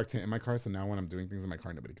put the dark tint in my car, so now when I'm doing things in my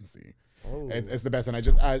car, nobody can see. It's the best. And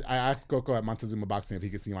I asked Coco at Montezuma Boxing if he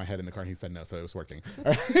could see my head in the car, and he said no, so it was working.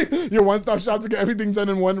 All right? Your one-stop shop to get everything done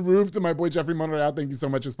in one roof. To my boy Jeffrey Monreal, thank you so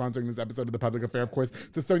much for sponsoring this episode of The Public Affair. Of course,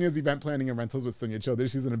 to Sonia's Event Planning and Rentals with Sonia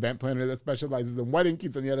Childers. She's an event planner that specializes in wedding,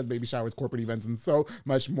 quinceañeras, baby showers, corporate events, and so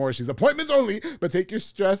much more. She's appointments only, but take your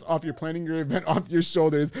stress off your planning your event off your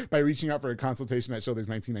shoulders by reaching out for a consultation at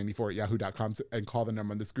shoulders1994@yahoo.com and call the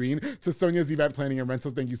number on the screen. To Sonia's Event Planning and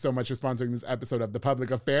Rentals, thank you so much for sponsoring this episode of The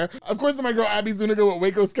Public Affair. Of course, to my girl Abby Zuniga with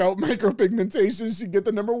Waco Scalp Micropigmentation. She get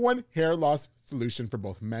the #1 hair loss solution for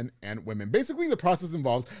both men and women. Basically, the process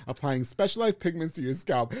involves applying specialized pigments to your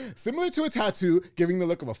scalp, similar to a tattoo, giving the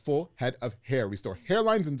look of a full head of hair, restore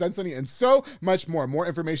hairlines and density, and so much more. More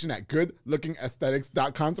information at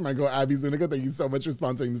goodlookingaesthetics.com. So my girl Abby Zuniga, thank you so much for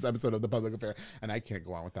sponsoring this episode of The Public Affair. And I can't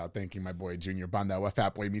go on without thanking my boy Junior Banda,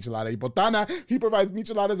 Fat Boy Michelada y Botana. He provides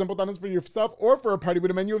micheladas and botanas for yourself or for a party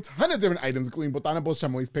with a menu of ton of different different items, including botanas,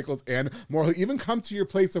 chamois, pickles, and more. He'll even come to your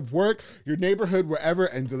place of work, your neighborhood, wherever,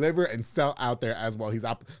 and deliver and sell out there as well. He's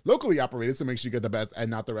locally operated, so make sure you get the best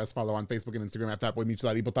and not the rest. Follow on Facebook and Instagram at Fatboy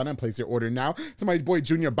Michelada Botana and place your order now. To my boy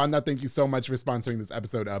Junior Banda, thank you so much for sponsoring this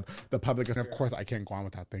episode of The Public. And of course, I can't go on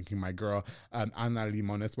without thanking my girl, Ana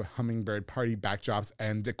Limones, with Hummingbird Party backdrops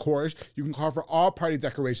and decors. You can call for all party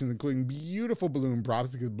decorations, including beautiful balloon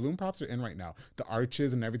props, because balloon props are in right now. The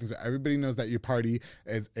arches and everything, so everybody knows that your party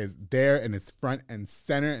is there and it's front and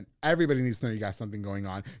center, and everybody needs to know you got something going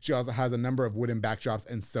on. She also has a number of wooden backdrops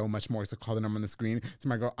and so much more, so call the number on the screen. To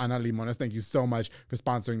my girl, Ana Limones, thank you so much for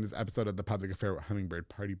sponsoring this episode of The Public Affair with Hummingbird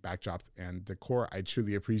Party backdrops and decor. I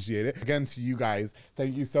truly appreciate it. Again, to you guys,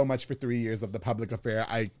 thank you so much for 3 years of The Public Affair.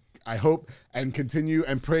 I hope and continue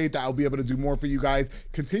and pray that I'll be able to do more for you guys.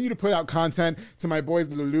 Continue to put out content. To my boys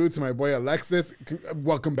Lulu, to my boy Alexis,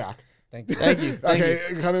 welcome back. Thank you. Thank you. Okay,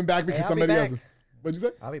 coming back because somebody else. What'd you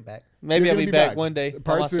say? I'll be back. Maybe I'll be back one day.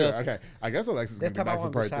 Part 2. Okay. I guess Alexis is going to be back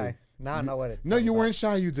for part 3. Now I know what it's No, you weren't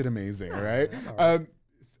shy. You did amazing, all right?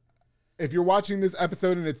 If you're watching this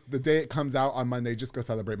episode and it's the day it comes out on Monday, just go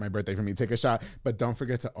celebrate my birthday for me. Take a shot. But don't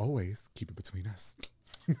forget to always keep it between us.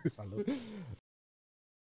 Salud.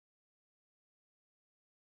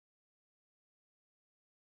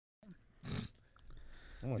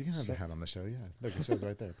 You can have the hat on the show, yeah. Look, it shows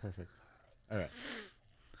right there. Perfect. All right.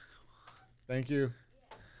 Thank you.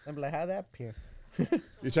 I'm like, how'd that appear?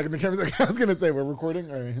 You're checking the cameras? I was going to say, we're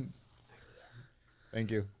recording? All right.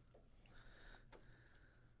 Thank you.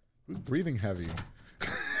 Who's breathing heavy?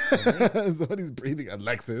 Somebody's breathing.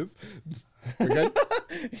 Alexis. We're good?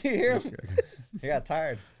 You hear him? Okay. He got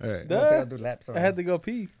tired. All right. I'll do laps I had to go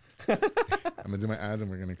pee. I'm going to do my ads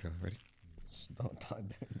and we're going to go. Ready? Don't talk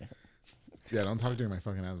during that. Yeah, don't talk during my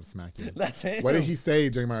fucking ads. I'll smack you. That's it. What did he say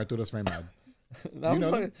during my Arturo's frame ad? No, you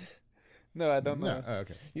know that? No, I don't know. No. Oh,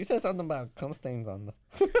 okay. You said something about cum stains on the...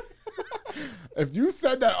 If you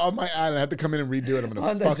said that on my ad and I have to come in and redo it, I'm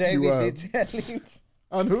going to fuck you up. On the JV detailings.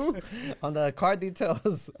 On who? On the car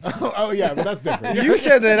details. Oh, yeah, but that's different. You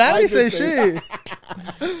said that. I didn't say shit.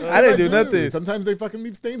 I didn't do nothing. Sometimes they fucking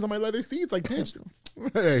leave stains on my leather seats like pitch.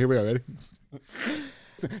 Hey, here we go. Ready?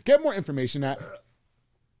 So, get more information at...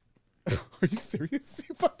 Are you serious?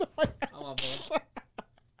 You fucked up my ass.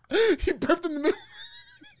 He burped in the middle.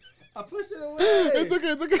 I pushed it away. It's okay.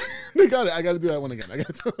 It's okay. They got it. I got to do that one again. I'm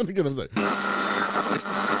sorry.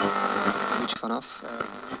 Which one off?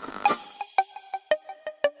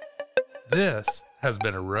 This has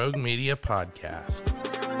been a Rogue Media podcast.